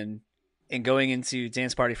Journeyman and going into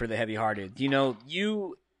Dance Party for the Heavy Hearted. You know,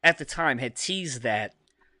 you at the time had teased that.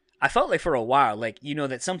 I felt like for a while, like you know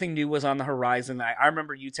that something new was on the horizon. I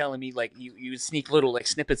remember you telling me like you would sneak little like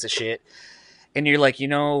snippets of shit, and you're like, you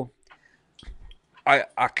know, I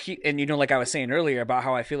keep and you know like I was saying earlier about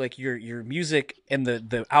how I feel like your music and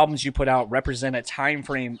the albums you put out represent a time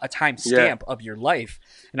frame, a time Yeah. stamp of your life.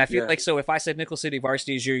 And I feel Yeah. like so if I said Nickel City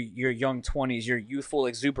Varsity is your young 20s, your youthful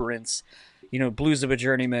exuberance, you know, Blues of a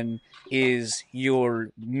Journeyman is your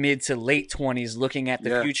mid to late 20s looking at the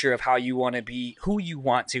Yeah. future of how you want to be, who you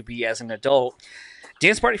want to be as an adult.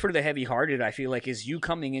 Dance Party for the Heavy Hearted, I feel like, is you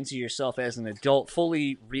coming into yourself as an adult,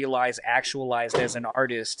 fully realized, actualized as an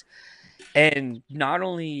artist. And not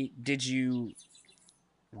only did you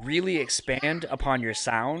really expand upon your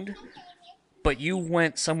sound, but you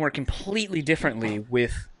went somewhere completely differently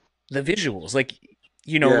with the visuals. Like,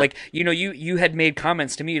 you know, Yeah. like you know, you had made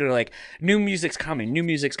comments to me to like, new music's coming, new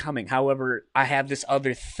music's coming. However, I have this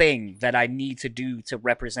other thing that I need to do to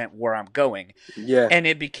represent where I'm going, Yeah. and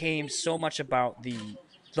it became so much about the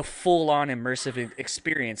full on immersive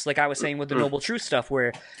experience. Like I was saying with the Noble Truth stuff,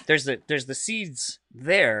 where there's the seeds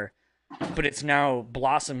there, but it's now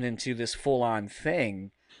blossomed into this full on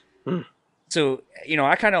thing. Mm. So you know,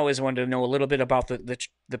 I kind of always wanted to know a little bit about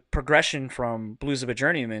the progression from Blues of a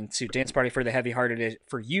Journeyman to Dance Party for the Heavy Hearted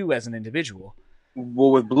for you as an individual.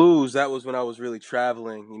 Well, with blues, that was when I was really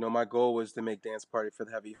traveling. You know, my goal was to make Dance Party for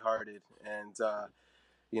the Heavy Hearted, and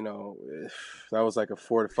you know, that was like a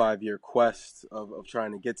 4 to 5 year quest of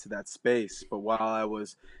trying to get to that space. But while I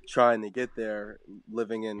was trying to get there,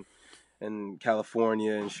 living in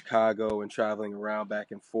California and Chicago and traveling around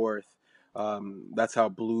back and forth, that's how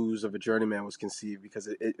Blues of a Journeyman was conceived, because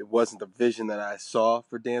it wasn't the vision that I saw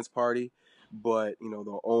for Dance Party, but you know,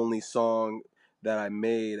 the only song that I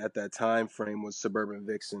made at that time frame was Suburban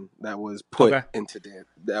Vixen, that was put Okay. into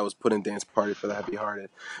Dance Party for the Heavy Hearted.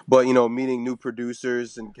 But you know, meeting new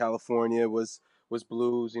producers in California was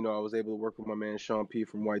Blues. You know, I was able to work with my man Sean P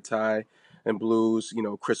from White Tie and Blues. You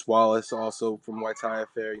know, Chris Wallace also from White Tie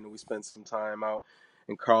Affair. You know, we spent some time out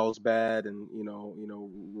in Carlsbad, and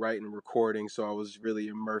writing and recording. So I was really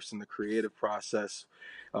immersed in the creative process.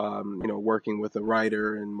 You know, working with a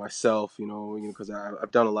writer and myself. Because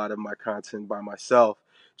I've done a lot of my content by myself,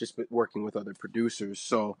 just working with other producers.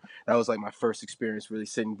 So that was like my first experience really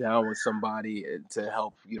sitting down with somebody to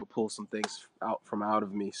help pull some things out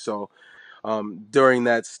of me. So during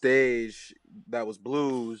that stage, that was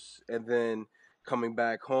Blues. And then coming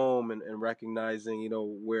back home and recognizing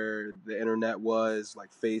where the internet was, like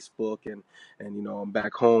Facebook, and I'm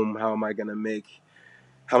back home. How am I gonna make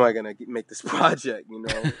this project?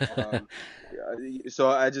 So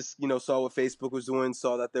I just saw what Facebook was doing,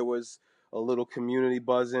 saw that there was a little community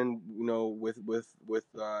buzzing, with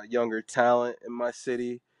younger talent in my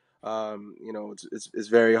city. It's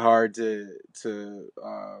very hard to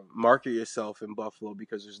market yourself in Buffalo,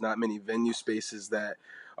 because there's not many venue spaces that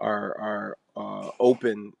are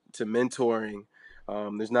open to mentoring.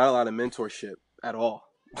 There's not a lot of mentorship at all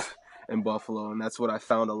in Buffalo, and that's what I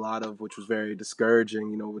found a lot of, which was very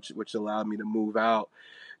discouraging. Which allowed me to move out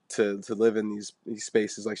to live in these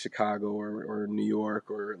spaces like Chicago or New York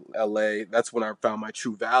or LA. That's when I found my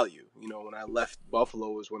true value. When I left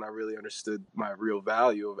Buffalo was when I really understood my real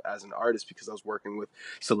value as an artist, because I was working with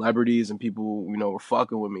celebrities and people were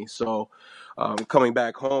fucking with me. So coming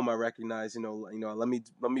back home, I recognized let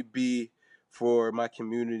me be for my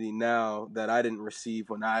community now that I didn't receive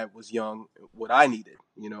when I was young, what I needed,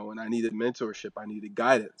 and I needed mentorship, I needed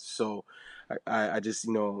guidance. So I just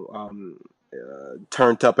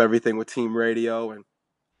turned up everything with Team Radio, and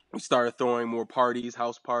we started throwing more parties,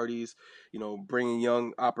 house parties, bringing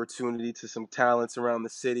young opportunity to some talents around the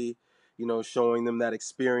city, showing them that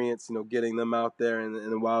experience, getting them out there.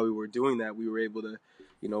 And while we were doing that, we were able to,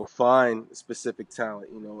 find specific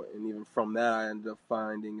talent, and even from that, I ended up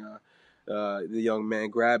finding the young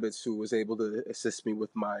man Grabbits, who was able to assist me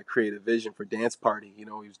with my creative vision for Dance Party. He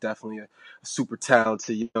was definitely a super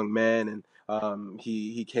talented young man, and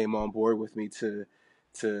he came on board with me to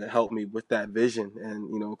help me with that vision.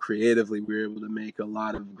 And creatively, we were able to make a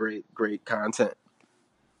lot of great content.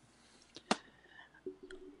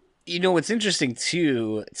 What's interesting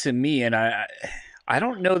too to me, and I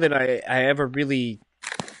don't know that I ever really.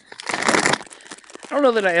 I don't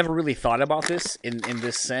know that I ever really thought about this in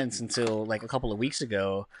this sense until like a couple of weeks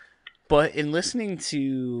ago, but in listening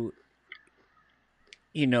to,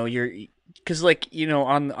 your, because like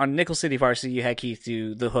on Nickel City Varsity you had Keith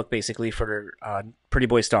do the hook basically for Pretty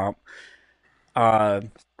Boy Stomp, and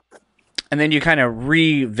then you kind of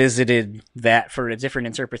revisited that for a different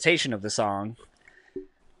interpretation of the song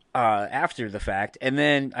after the fact, and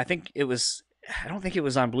then I don't think it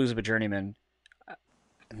was on Blues of a Journeyman.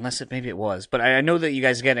 Unless maybe it was, but I know that you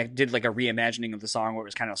guys again did like a reimagining of the song where it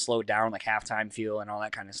was kind of slowed down, like halftime feel and all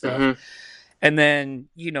that kind of stuff. Mm-hmm. And then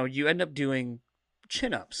you end up doing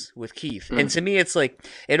Chin Ups with Keith, mm-hmm. and to me it's like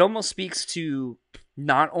it almost speaks to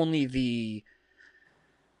not only the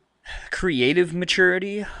creative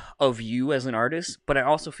maturity of you as an artist, but I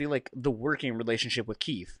also feel like the working relationship with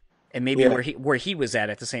Keith and maybe where he was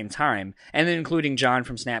at the same time, and then including John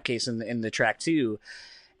from Snapcase in the track too,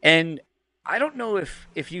 and. I don't know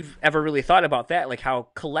if you've ever really thought about that, like how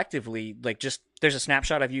collectively, like just there's a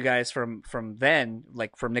snapshot of you guys from then,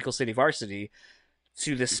 like from Nickel City Varsity,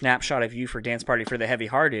 to this snapshot of you for Dance Party for the Heavy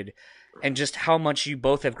Hearted, and just how much you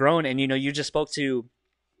both have grown. And you just spoke to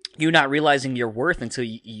you not realizing your worth until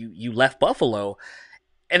you left Buffalo,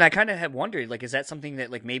 and I kind of have wondered, like, is that something that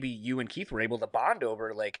like maybe you and Keith were able to bond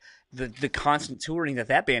over, like the constant touring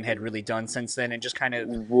that band had really done since then, and just kind of.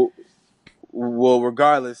 Well,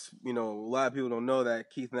 regardless, a lot of people don't know that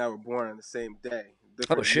Keith and I were born on the same day.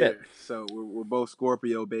 Oh shit! Years. So we're both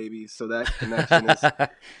Scorpio babies. So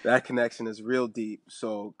that connection is real deep.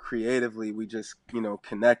 So creatively, we just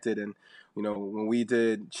connected, and when we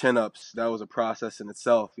did Chin Ups, that was a process in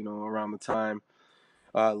itself. Around the time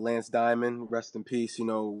Lance Diamond, rest in peace.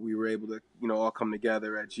 We were able to all come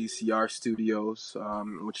together at GCR Studios,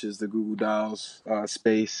 which is the Google Dolls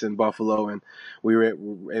space in Buffalo, and we were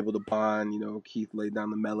able to bond. Keith laid down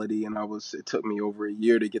the melody, and it took me over a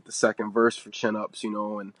year to get the second verse for Chin Ups. And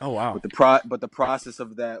oh wow, but the process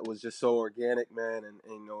of that was just so organic, man,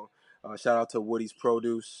 and shout out to Woody's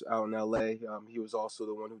Produce out in LA. He was also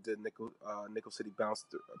the one who did Nickel City Bounce.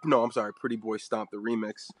 Pretty Boy Stomp, the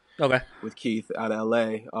remix. Okay. With Keith out of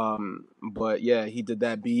LA. But yeah, he did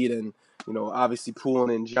that beat, and obviously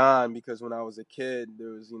pulling in John, because when I was a kid, there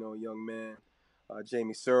was a young man,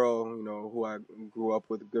 Jamie Searle, who I grew up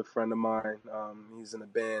with, a good friend of mine. He's in a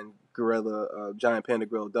band, Giant Panda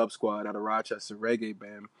Gorilla Dub Squad out of Rochester, reggae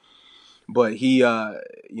band. But he, there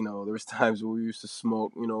was times where we used to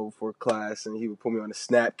smoke, for class, and he would put me on a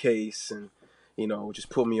Snapcase and, just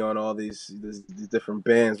put me on all these different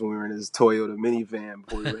bands when we were in his Toyota minivan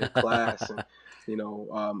before we were in class. And,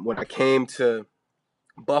 when I came to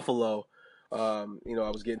Buffalo, I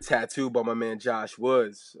was getting tattooed by my man Josh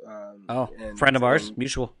Woods. Friend of ours,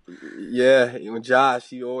 mutual. Yeah, Josh,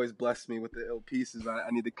 he always blessed me with the ill pieces. I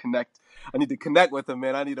need to connect. I need to connect with him,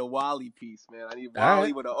 man. I need a Wally piece, man. I need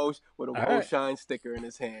Wally with a O'Shine sticker in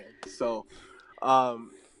his hand. So,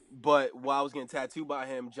 but while I was getting tattooed by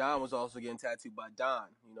him, John was also getting tattooed by Don.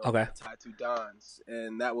 Tattoo Dons,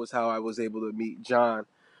 and that was how I was able to meet John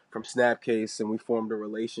from Snapcase, and we formed a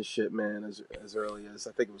relationship, man, as early as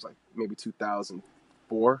I think it was like maybe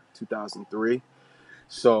 2004, 2003.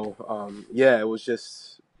 So, it was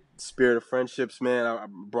just spirit of friendships, man. I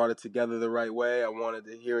brought it together the right way. I wanted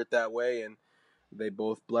to hear it that way, and they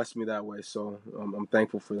both blessed me that way. So I'm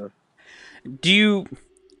thankful for them. Do you,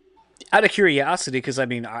 out of curiosity, because I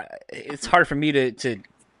mean, it's hard for me to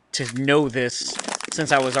know this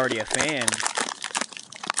since I was already a fan,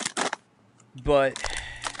 but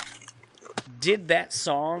did that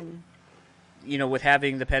song, with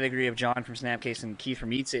having the pedigree of John from Snapcase and Keith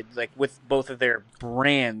from Eat It, like with both of their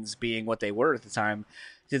brands being what they were at the time,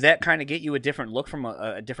 did that kind of get you a different look from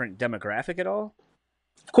a different demographic at all?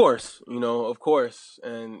 Of course, of course.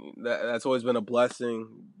 And that's always been a blessing,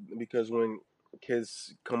 because when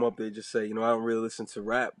kids come up, they just say, I don't really listen to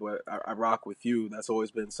rap, but I rock with you. That's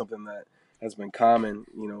always been something that has been common,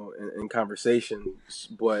 in conversations.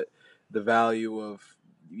 But the value of,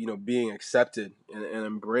 being accepted and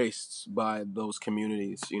embraced by those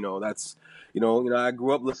communities. That's I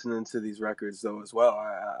grew up listening to these records though as well.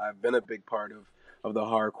 I've been a big part of the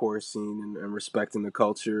hardcore scene and respecting the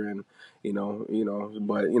culture, and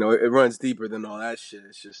but it runs deeper than all that shit.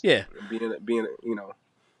 It's just Yeah. being.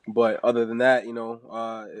 But other than that,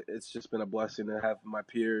 it's just been a blessing to have my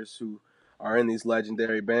peers who are in these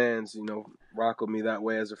legendary bands, rock with me that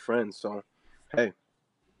way as a friend. So, hey.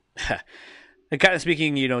 And kind of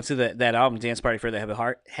speaking, to that album, Dance Party for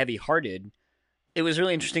the Heavy Hearted, it was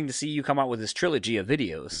really interesting to see you come out with this trilogy of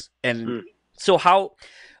videos. And so how,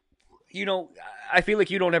 I feel like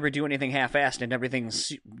you don't ever do anything half-assed and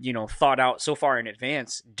everything's, thought out so far in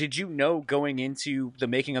advance. Did you know going into the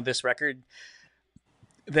making of this record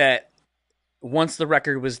that once the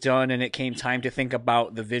record was done and it came time to think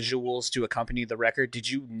about the visuals to accompany the record, did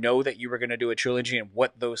you know that you were going to do a trilogy and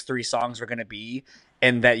what those 3 songs were going to be,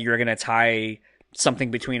 and that you're going to tie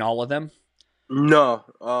something between all of them? No,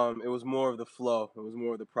 it was more of the flow. It was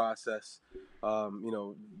more of the process.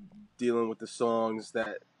 Dealing with the songs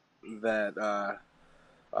that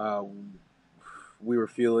we were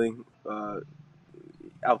feeling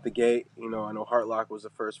out the gate. I know Heartlock was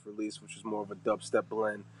the first release, which was more of a dubstep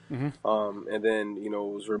blend. Mm-hmm. And then, it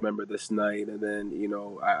was Remember This Night. And then,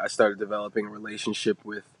 I started developing a relationship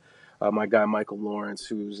with my guy, Michael Lawrence,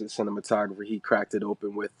 who's a cinematographer. He cracked it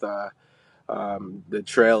open with the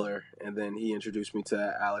trailer. And then he introduced me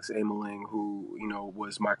to Alex Ameling, who,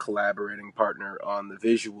 was my collaborating partner on the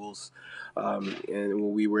visuals. And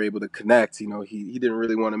when we were able to connect, he didn't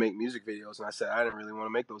really want to make music videos. And I said, I didn't really want to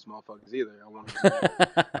make those motherfuckers either.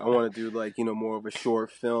 I want to do like, more of a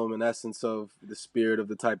short film in essence of the spirit of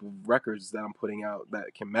the type of records that I'm putting out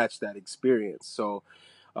that can match that experience. So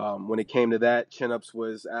when it came to that, Chin Ups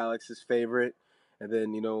was Alex's favorite. And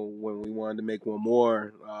then, when we wanted to make one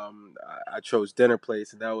more, I chose Dinner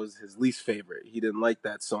Place, and that was his least favorite. He didn't like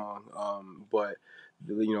that song. But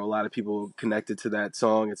a lot of people connected to that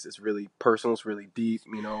song. It's really personal. It's really deep,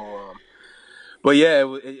 But yeah,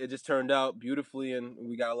 it just turned out beautifully, and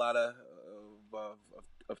we got a lot of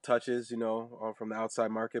touches, from the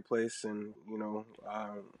outside marketplace, and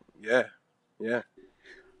yeah.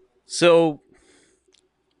 So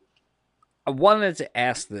I wanted to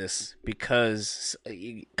ask this because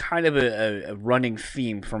kind of a running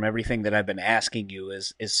theme from everything that I've been asking you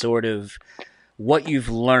is sort of what you've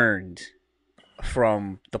learned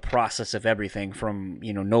from the process of everything, from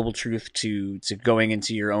Noble Truth to going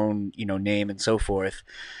into your own name and so forth.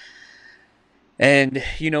 And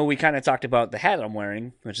we kind of talked about the hat I'm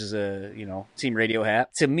wearing, which is a Team Radio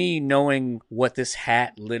hat. To me, knowing what this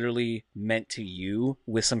hat literally meant to you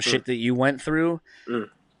with some shit that you went through,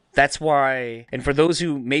 that's why. And for those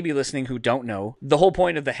who may be listening who don't know, the whole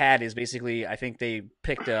point of the hat is basically, I think they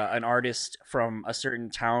picked an artist from a certain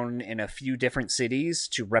town in a few different cities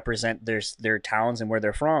to represent their towns and where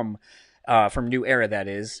they're from New Era, that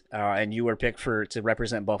is. And you were picked to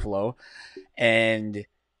represent Buffalo. And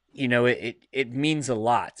it means a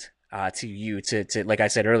lot to you to like I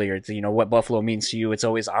said earlier, to what Buffalo means to you. It's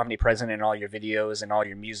always omnipresent in all your videos and all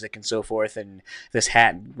your music and so forth. And this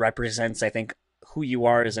hat represents, I think, who you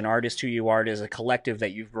are as an artist, who you are as a collective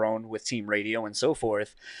that you've grown with Team Radio and so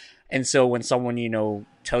forth. And so when someone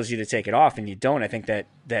tells you to take it off and you don't, I think that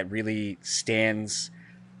really stands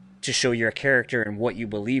to show your character and what you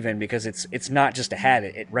believe in, because it's not just a hat.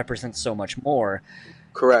 It represents so much more.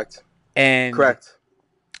 Correct.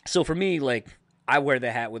 So for me, like, I wear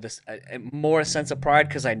the hat with a more sense of pride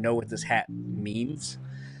because I know what this hat means.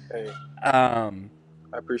 Hey, I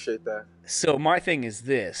appreciate that. So my thing is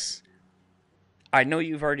this. I know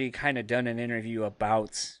you've already kind of done an interview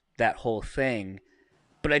about that whole thing,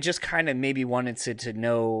 but I just kind of maybe wanted to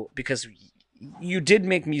know, because you did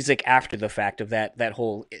make music after the fact of that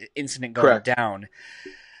whole incident going down,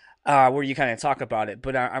 where you kind of talk about it.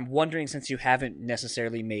 But I'm wondering, since you haven't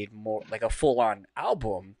necessarily made more like a full-on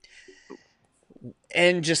album,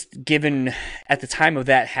 and just given at the time of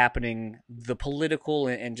that happening, the political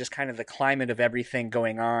and just kind of the climate of everything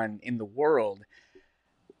going on in the world,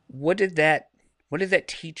 what did that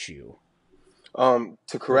teach you?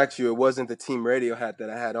 To correct you, it wasn't the Team Radio hat that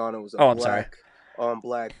I had on. It was a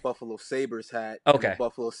black Buffalo Sabres hat. Okay. And the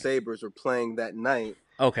Buffalo Sabres were playing that night.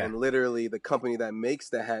 Okay. And literally, the company that makes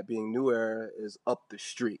the hat, being New Era, is up the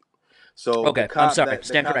street. So okay, I'm sorry.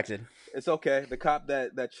 Stand corrected. It's okay. The cop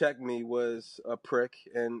that checked me was a prick,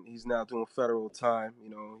 and he's now doing federal time.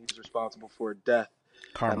 He's responsible for a death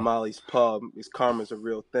at Molly's Pub. His karma's a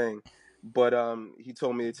real thing. But he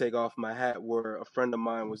told me to take off my hat, where a friend of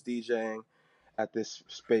mine was DJing at this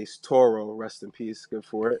space, Toro, rest in peace, good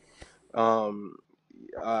for it.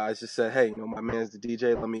 I just said, hey, my man's the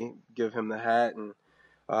DJ. Let me give him the hat. And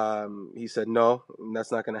he said, no,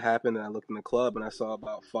 that's not going to happen. And I looked in the club and I saw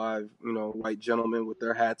about 5, white gentlemen with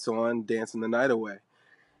their hats on dancing the night away.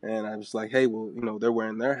 And I was like, hey, well, they're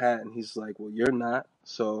wearing their hat. And he's like, well, you're not.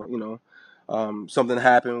 So, something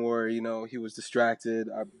happened where, he was distracted.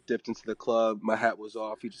 I dipped into the club. My hat was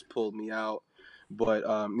off. He just pulled me out. But,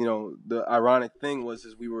 the ironic thing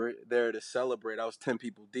was we were there to celebrate. I was 10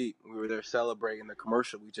 people deep. We were there celebrating the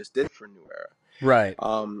commercial we just did for New Era. Right.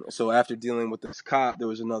 So after dealing with this cop, there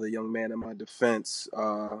was another young man in my defense.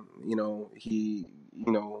 He,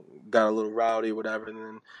 got a little rowdy or whatever. And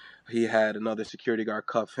then he had another security guard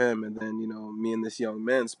cuff him. And then, me and this young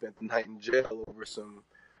man spent the night in jail over some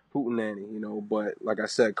hootenanny, But like I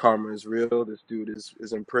said, karma is real. This dude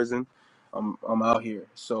is in prison. I'm out here.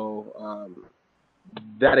 So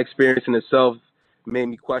that experience in itself made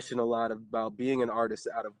me question a lot about being an artist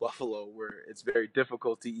out of Buffalo, where it's very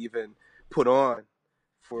difficult to even put on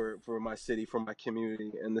for my city, for my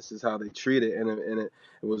community, and this is how they treat it. And it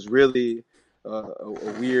was really a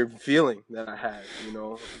weird feeling that I had,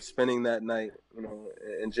 spending that night,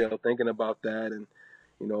 in jail, thinking about that. And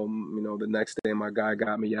the next day my guy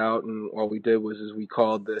got me out, and all we did was we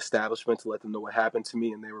called the establishment to let them know what happened to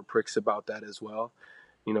me, and they were pricks about that as well.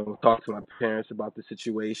 Talked to my parents about the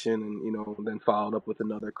situation, and then followed up with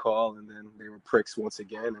another call, and then they were pricks once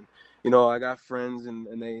again. And I got friends,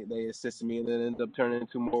 and they assisted me, and then it ended up turning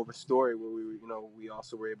into more of a story where we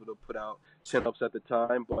also were able to put out chin-ups at the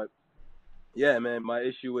time. But yeah, man, my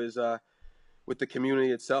issue is with the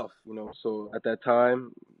community itself. So at that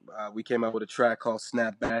time, we came out with a track called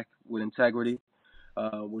Snap Back with Integrity,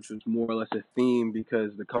 which was more or less a theme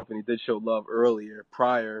because the company did show love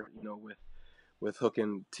prior, with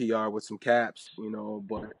hooking TR with some caps,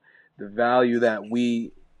 but the value that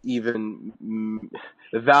we bring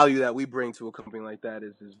to a company like that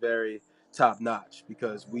is very top notch,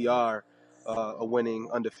 because we are a winning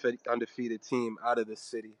undefeated team out of this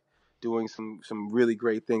city, doing some really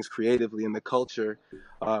great things creatively in the culture,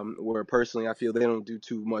 where personally I feel they don't do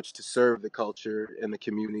too much to serve the culture and the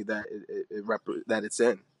community that that it's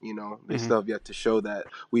in. They still have yet to show that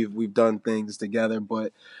we've done things together,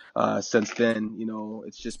 but since then,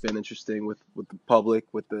 it's just been interesting with the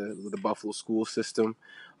public, with the Buffalo school system,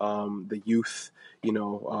 the youth.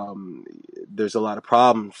 There's a lot of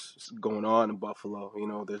problems going on in Buffalo.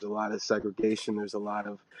 There's a lot of segregation. There's a lot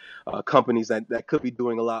of companies that could be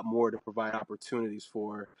doing a lot more to provide opportunities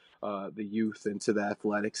for the youth and to the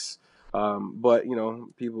athletics. But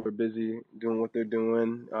people are busy doing what they're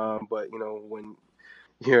doing. But when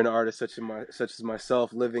you're an artist such as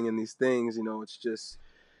myself, living in these things, it's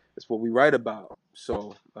what we write about.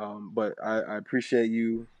 So, but I appreciate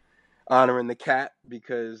you honoring the cat,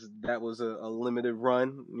 because that was a limited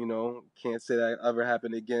run. Can't say that ever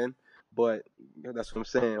happened again, but that's what I'm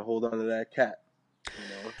saying. Hold on to that cat.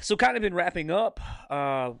 So kind of been wrapping up,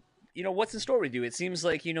 what's in store with you? It seems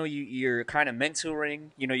like, you're kind of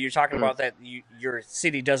mentoring, you're talking about that your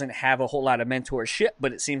city doesn't have a whole lot of mentorship,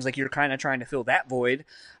 but it seems like you're kind of trying to fill that void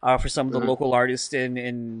for some of the local artists.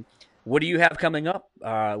 And what do you have coming up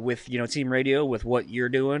with, Team Radio, with what you're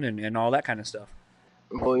doing and all that kind of stuff?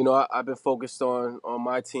 Well, I've been focused on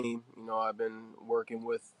my team. I've been working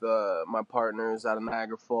with my partners out of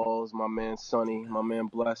Niagara Falls, my man Sonny, my man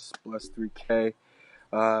Bless 3K.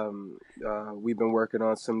 We've been working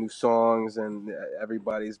on some new songs, and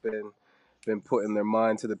everybody's been putting their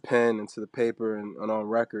mind to the pen and to the paper and on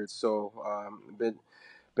records. So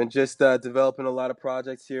been just developing a lot of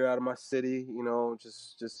projects here out of my city.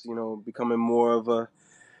 Just becoming more of a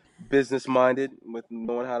business minded with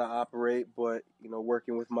knowing how to operate, but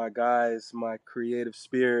working with my guys, my creative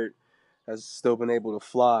spirit has still been able to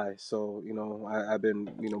fly. So I've been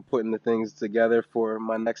putting the things together for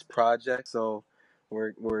my next project. So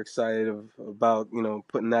we're excited about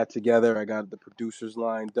putting that together. I got the producers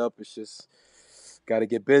lined up. It's just got to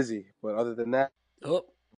get busy. But other than that,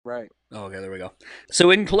 right. Okay, there we go.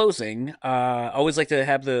 So in closing, I always like to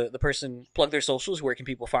have the person plug their socials. Where can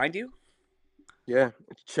people find you? Yeah,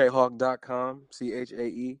 it's chahawk.com,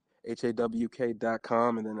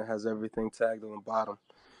 CHAEHAWK.com, and then it has everything tagged on the bottom.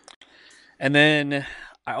 And then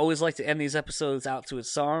I always like to end these episodes out to a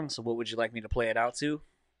song, so what would you like me to play it out to?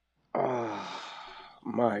 Oh,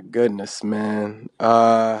 my goodness, man.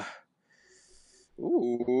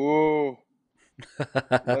 Ooh.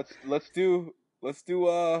 let's do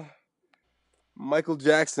Michael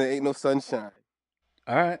Jackson, Ain't No Sunshine.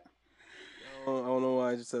 All right. I don't know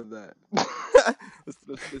why I just said that.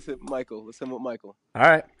 let's hit Michael. Let's hit with Michael. All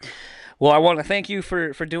right. Well, I want to thank you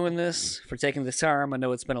for doing this, for taking this time. I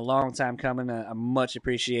know it's been a long time coming. I much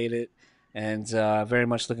appreciate it. and very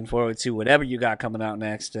much looking forward to whatever you got coming out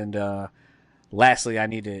next. And lastly, I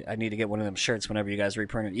need to get one of them shirts whenever you guys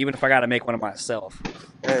reprint it, even if I got to make one of myself.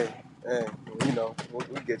 Hey, you know,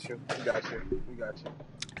 we get you. We got you. We got you.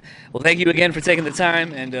 Well, thank you again for taking the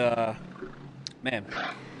time, and man,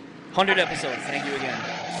 100 episodes. Thank you again.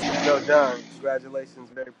 No, John, congratulations.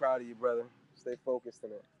 Very proud of you, brother. Stay focused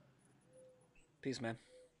on it. Peace, man.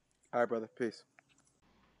 All right, brother. Peace.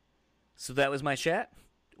 So that was my chat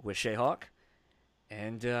with Shay Hawk.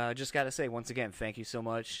 And I just got to say, once again, thank you so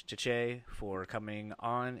much to Che for coming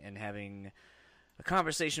on and having a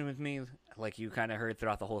conversation with me. Like you kind of heard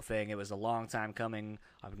throughout the whole thing, it was a long time coming.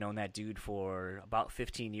 I've known that dude for about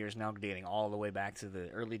 15 years now, dating all the way back to the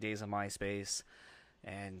early days of MySpace.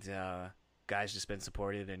 And guy's just been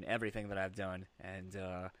supportive in everything that I've done. And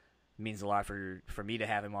means a lot for me to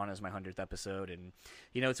have him on as my 100th episode. And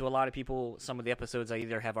you know, to a lot of people, some of the episodes I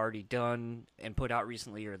either have already done and put out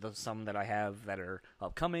recently, or some that I have that are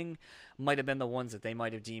upcoming might have been the ones that they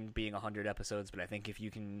might have deemed being 100 episodes. But I think if you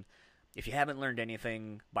haven't learned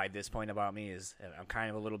anything by this point about me, is I'm kind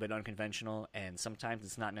of a little bit unconventional, and sometimes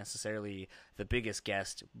it's not necessarily the biggest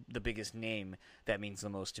guest, the biggest name that means the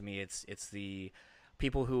most to me. It's the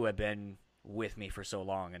people who have been with me for so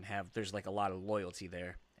long and there's like a lot of loyalty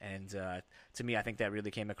there. And to me, I think that really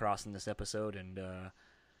came across in this episode. And I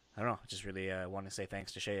don't know, just really want to say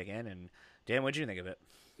thanks to Shay again. And Dan, what'd you think of it?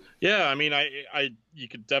 Yeah, I mean, you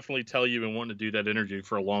could definitely tell you've been wanting to do that interview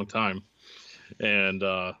for a long time. And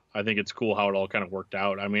I think it's cool how it all kind of worked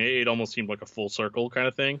out. I mean, it almost seemed like a full circle kind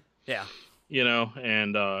of thing. Yeah. You know,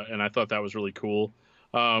 and I thought that was really cool.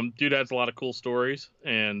 Dude has a lot of cool stories.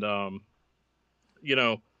 And, you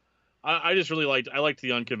know, I just really liked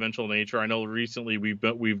the unconventional nature. I know recently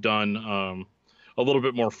we've done a little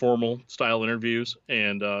bit more formal style interviews,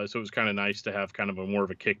 and so it was kind of nice to have kind of more of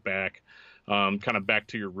a kickback, kind of back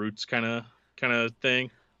to your roots kind of thing.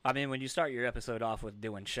 I mean, when you start your episode off with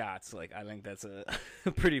doing shots, like I think that's a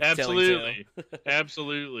pretty absolutely,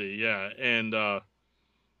 absolutely, yeah. And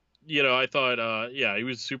you know, I thought, yeah, he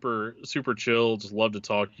was super chill, just loved to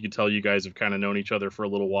talk. You could tell you guys have kind of known each other for a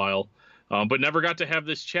little while. But never got to have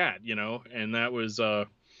this chat, you know, and that was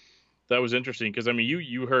interesting because I mean,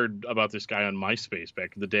 you heard about this guy on MySpace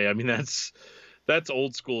back in the day. I mean, that's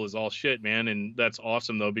old school as all shit, man, and that's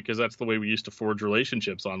awesome though because that's the way we used to forge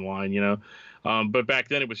relationships online, you know. But back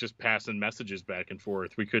then it was just passing messages back and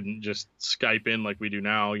forth. We couldn't just Skype in like we do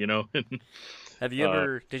now, you know. Did you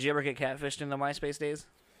ever get catfished in the MySpace days?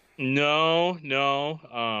 No.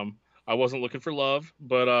 I wasn't looking for love,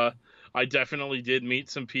 but I definitely did meet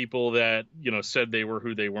some people that, you know, said they were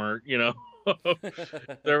who they weren't, you know.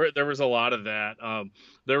 there was a lot of that.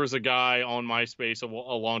 There was a guy on MySpace a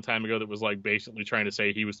long time ago that was like basically trying to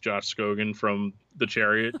say he was Josh Skogan from The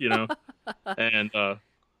Chariot, you know. And I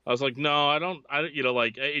was like, no, I don't, you know,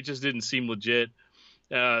 like it just didn't seem legit.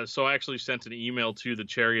 So I actually sent an email to The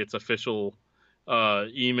Chariot's official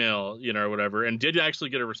email, you know, or whatever, and did actually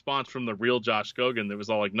get a response from the real Josh Skogan that was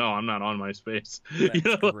all like, no, I'm not on MySpace. You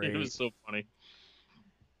know, like, it was so funny.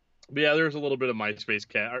 But yeah, there was a little bit of MySpace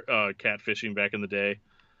catfishing back in the day.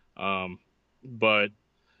 But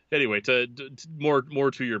anyway, to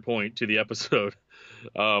more to your point, to the episode.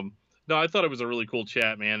 No, I thought it was a really cool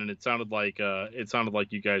chat, man, and it sounded like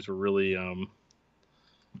you guys were really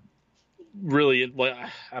like,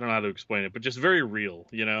 I don't know how to explain it, but just very real,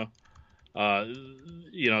 you know.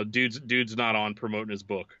 You know, dude's not on promoting his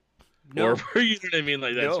book. No. Or you know what I mean,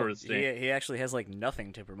 like that sort of thing. He actually has like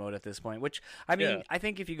nothing to promote at this point, which I mean, yeah. I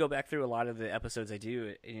think if you go back through a lot of the episodes I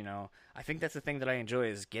do, you know, I think that's the thing that I enjoy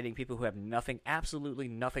is getting people who have absolutely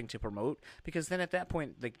nothing to promote, because then at that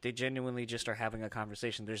point, like, they genuinely just are having a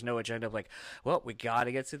conversation. There's no agenda of like, well, we got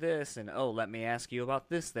to get to this, and oh, let me ask you about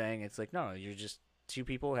this thing. It's like, no, you're just two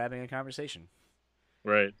people having a conversation.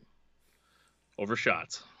 Right. Over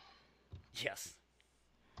shots. Yes.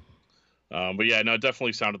 But yeah, no, it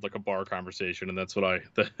definitely sounded like a bar conversation, and that's what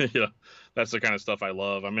you know, that's the kind of stuff I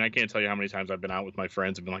love. I mean, I can't tell you how many times I've been out with my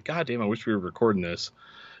friends and been like, God damn, I wish we were recording this,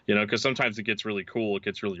 you know, because sometimes it gets really cool, it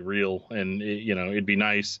gets really real, and you know, it'd be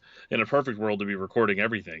nice in a perfect world to be recording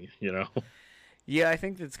everything, you know. Yeah, I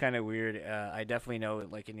think that's kind of weird. I definitely know,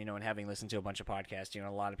 like, and, you know, and having listened to a bunch of podcasts, you know,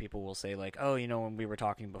 a lot of people will say, like, oh, you know, when we were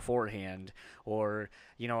talking beforehand, or,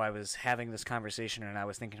 you know, I was having this conversation and I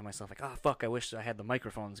was thinking to myself, like, oh, fuck, I wish I had the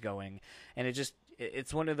microphones going. And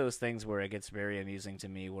it's one of those things where it gets very amusing to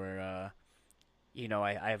me where, you know,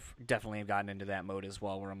 I've definitely gotten into that mode as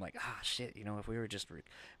well, where I'm like, ah, shit, you know, if we were just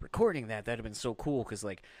recording that'd have been so cool, because,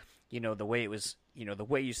 like, you know, the way it was, you know, the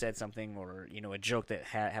way you said something, or, you know, a joke that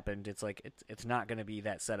happened, it's like, it's not going to be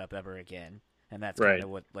that setup ever again. And that's kind of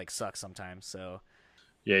what, like, sucks sometimes. So,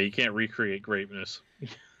 Yeah, you can't recreate greatness.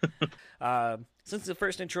 Since the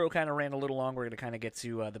first intro kind of ran a little long, we're going to kind of get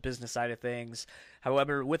to the business side of things.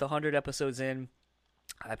 However, with 100 episodes in,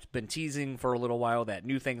 I've been teasing for a little while that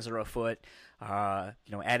new things are afoot.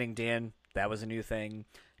 Adding Dan, that was a new thing.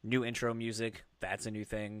 New intro music, that's a new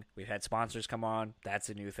thing. We've had sponsors come on, that's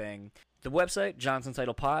a new thing. The website,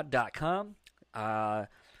 johnsonsitlepod.com.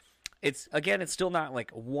 It's still not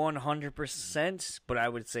like 100%, but I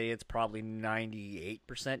would say it's probably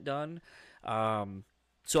 98% done.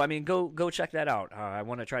 So I mean, go check that out. I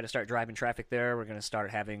want to try to start driving traffic there. We're going to start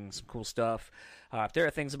having some cool stuff. If there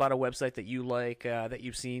are things about a website that you like, that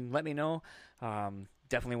you've seen, let me know.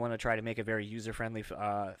 Definitely want to try to make a very user-friendly,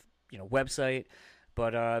 website.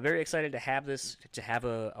 But very excited to have this, to have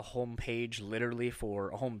a home page, literally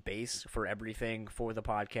for a home base for everything for the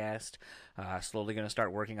podcast. Slowly going to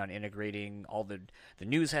start working on integrating all the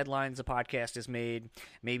news headlines the podcast has made.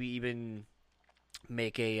 Maybe even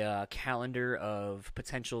make a calendar of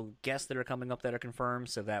potential guests that are coming up that are confirmed.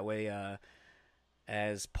 So that way,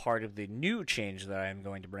 as part of the new change that I am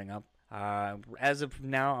going to bring up, as of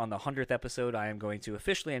now, on the 100th episode, I am going to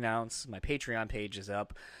officially announce my Patreon page is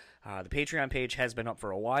up. The Patreon page has been up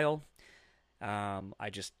for a while.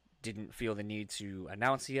 I just didn't feel the need to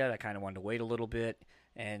announce it yet. I kind of wanted to wait a little bit.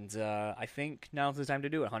 And I think now's the time to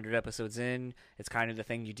do it. 100 episodes in, it's kind of the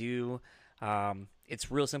thing you do.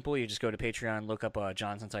 It's real simple. You just go to Patreon, look up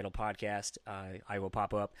John's Untitled Podcast. I will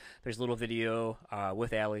pop up. There's a little video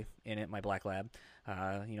with Allie in it, my black lab,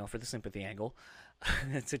 for the sympathy angle,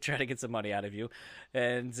 to try to get some money out of you.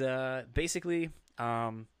 And basically,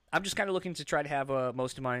 I'm just kind of looking to try to have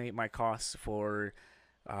most of my costs for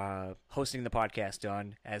hosting the podcast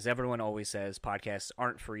done. As everyone always says, podcasts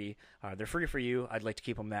aren't free. They're free for you. I'd like to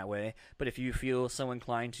keep them that way. But if you feel so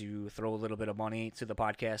inclined to throw a little bit of money to the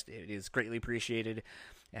podcast, it is greatly appreciated.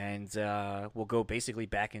 And we'll go basically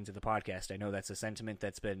back into the podcast. I know that's a sentiment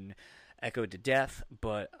that's been echoed to death,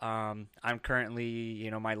 but I'm currently,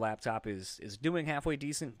 my laptop is doing halfway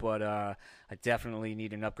decent, but I definitely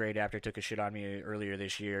need an upgrade after it took a shit on me earlier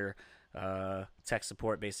this year. Tech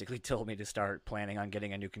support basically told me to start planning on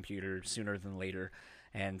getting a new computer sooner than later,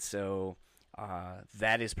 and so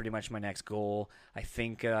that is pretty much my next goal. I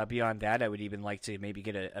think beyond that, I would even like to maybe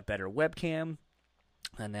get a better webcam,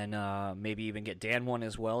 and then maybe even get Dan one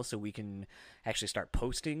as well, so we can actually start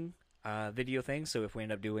posting video things. So if we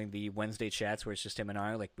end up doing the Wednesday chats where it's just him and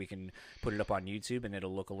I, like, we can put it up on YouTube and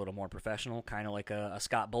it'll look a little more professional, kind of like a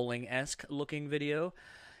Scott Bowling-esque looking video.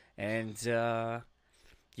 And I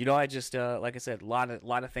just like I said, a lot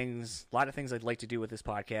of things I'd like to do with this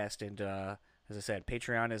podcast. And as I said,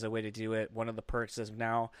 Patreon is a way to do it. One of the perks as of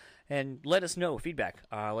now. And let us know feedback.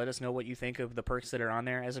 Let us know what you think of the perks that are on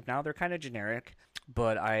there. As of now, they're kind of generic,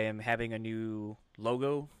 but I am having a new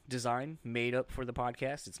logo design made up for the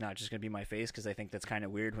podcast. It's not just going to be my face, because I think that's kind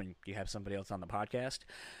of weird when you have somebody else on the podcast.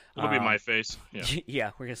 It'll be my face. Yeah.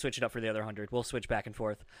 Yeah, we're going to switch it up for the other 100. We'll switch back and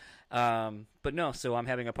forth. But no, so I'm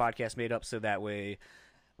having a podcast made up so that way.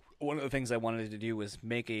 One of the things I wanted to do was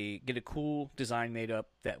get a cool design made up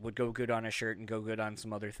that would go good on a shirt and go good on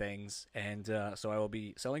some other things. And so I will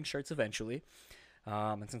be selling shirts eventually.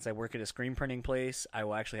 And since I work at a screen printing place, I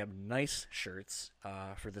will actually have nice shirts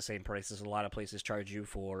for the same price as a lot of places charge you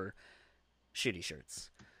for shitty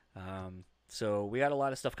shirts. So we got a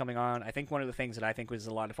lot of stuff coming on. I think one of the things that I think was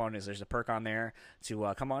a lot of fun is there's a perk on there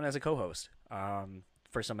to come on as a co-host.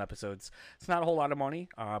 For some episodes. It's not a whole lot of money,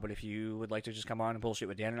 but if you would like to just come on and bullshit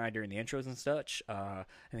with Dan and I during the intros and such, I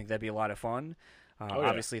think that'd be a lot of fun.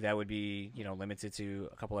 Obviously, that would be limited to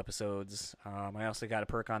a couple episodes. I also got a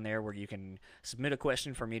perk on there where you can submit a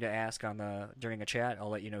question for me to ask during a chat. I'll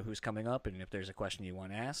let you know who's coming up, and if there's a question you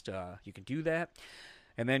want asked, you can do that.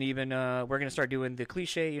 And then even we're going to start doing the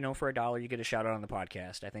cliche, for $1 you get a shout out on the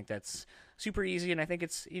podcast. I think that's super easy, and I think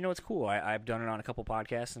it's it's cool. I've done it on a couple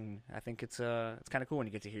podcasts, and I think it's kind of cool when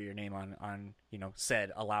you get to hear your name on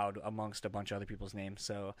said aloud amongst a bunch of other people's names.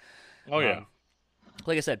 So,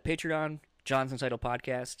 like I said, Patreon, John's Entitled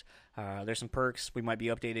Podcast. There's some perks. We might be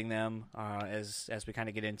updating them as we kind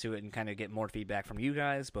of get into it and kind of get more feedback from you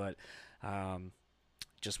guys. But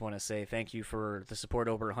just want to say thank you for the support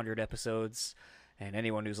over 100 episodes. And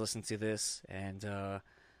anyone who's listened to this, and so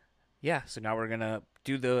now we're gonna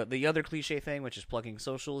do the other cliche thing, which is plugging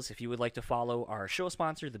socials. If you would like to follow our show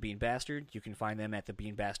sponsor, The Bean Bastard, you can find them at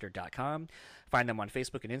thebeanbastard.com. Find them on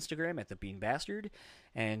Facebook and Instagram at The Bean Bastard,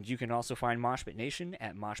 and you can also find Moshpit Nation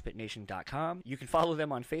at moshpitnation.com. You can follow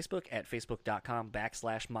them on Facebook at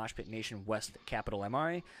facebook.com/moshpitnation West capital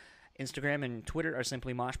MI. Instagram and Twitter are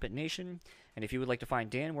simply Moshpit Nation. And if you would like to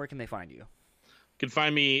find Dan, where can they find you? can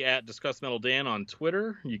find me at Discuss Metal Dan on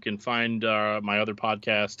Twitter. You can find my other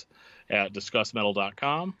podcast at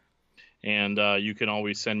discussmetal.com. And you can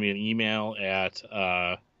always send me an email at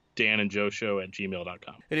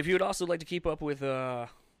danandjoeshow@gmail.com. And if you would also like to keep up with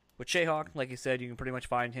Chayhawk, like you said, you can pretty much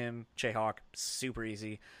find him, Chayhawk, super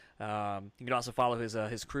easy. You can also follow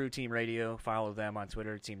his crew, Team Radio. Follow them on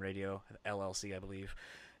Twitter, Team Radio LLC, I believe.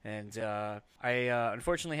 And I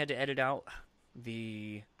unfortunately had to edit out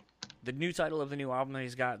the new title of the new album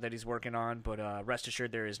that he's working on. But rest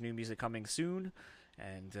assured, there is new music coming soon,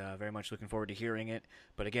 and very much looking forward to hearing it.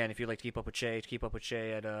 But again, if you'd like to keep up with Shay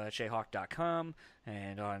at chayhawk.com,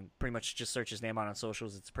 and on pretty much just search his name on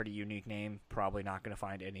socials. It's a pretty unique name. Probably not going to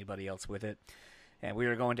find anybody else with it. And we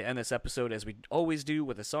are going to end this episode as we always do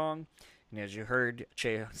with a song. And as you heard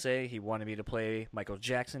Che say, he wanted me to play Michael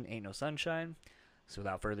Jackson, Ain't No Sunshine. So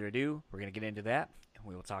without further ado, we're going to get into that, and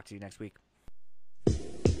we will talk to you next week.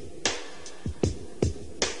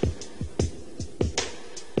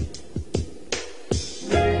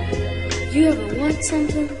 You ever want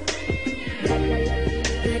something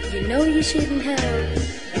that you know you shouldn't have?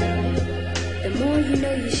 The more you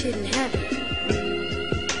know you shouldn't have it,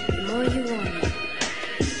 the more you want it.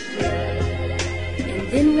 And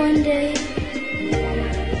then one day,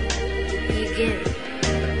 you get it.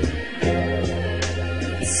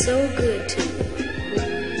 It's so good to you.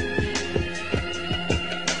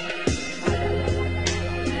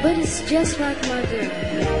 But it's just like my girl.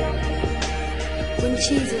 When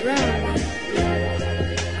she's around me,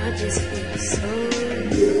 I just feel so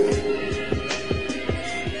good.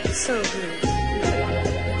 So good.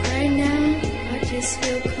 Right now, I just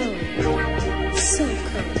feel cold. So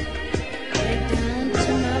cold. Right down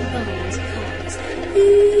to my bones. 'Cause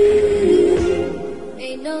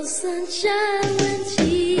ain't no sunshine when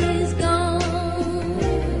she's gone.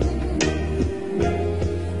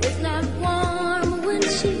 It's not warm when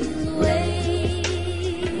she's away.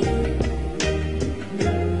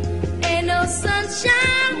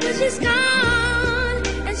 Sunshine when she's gone,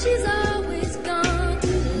 and she's always gone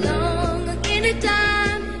too long. Anytime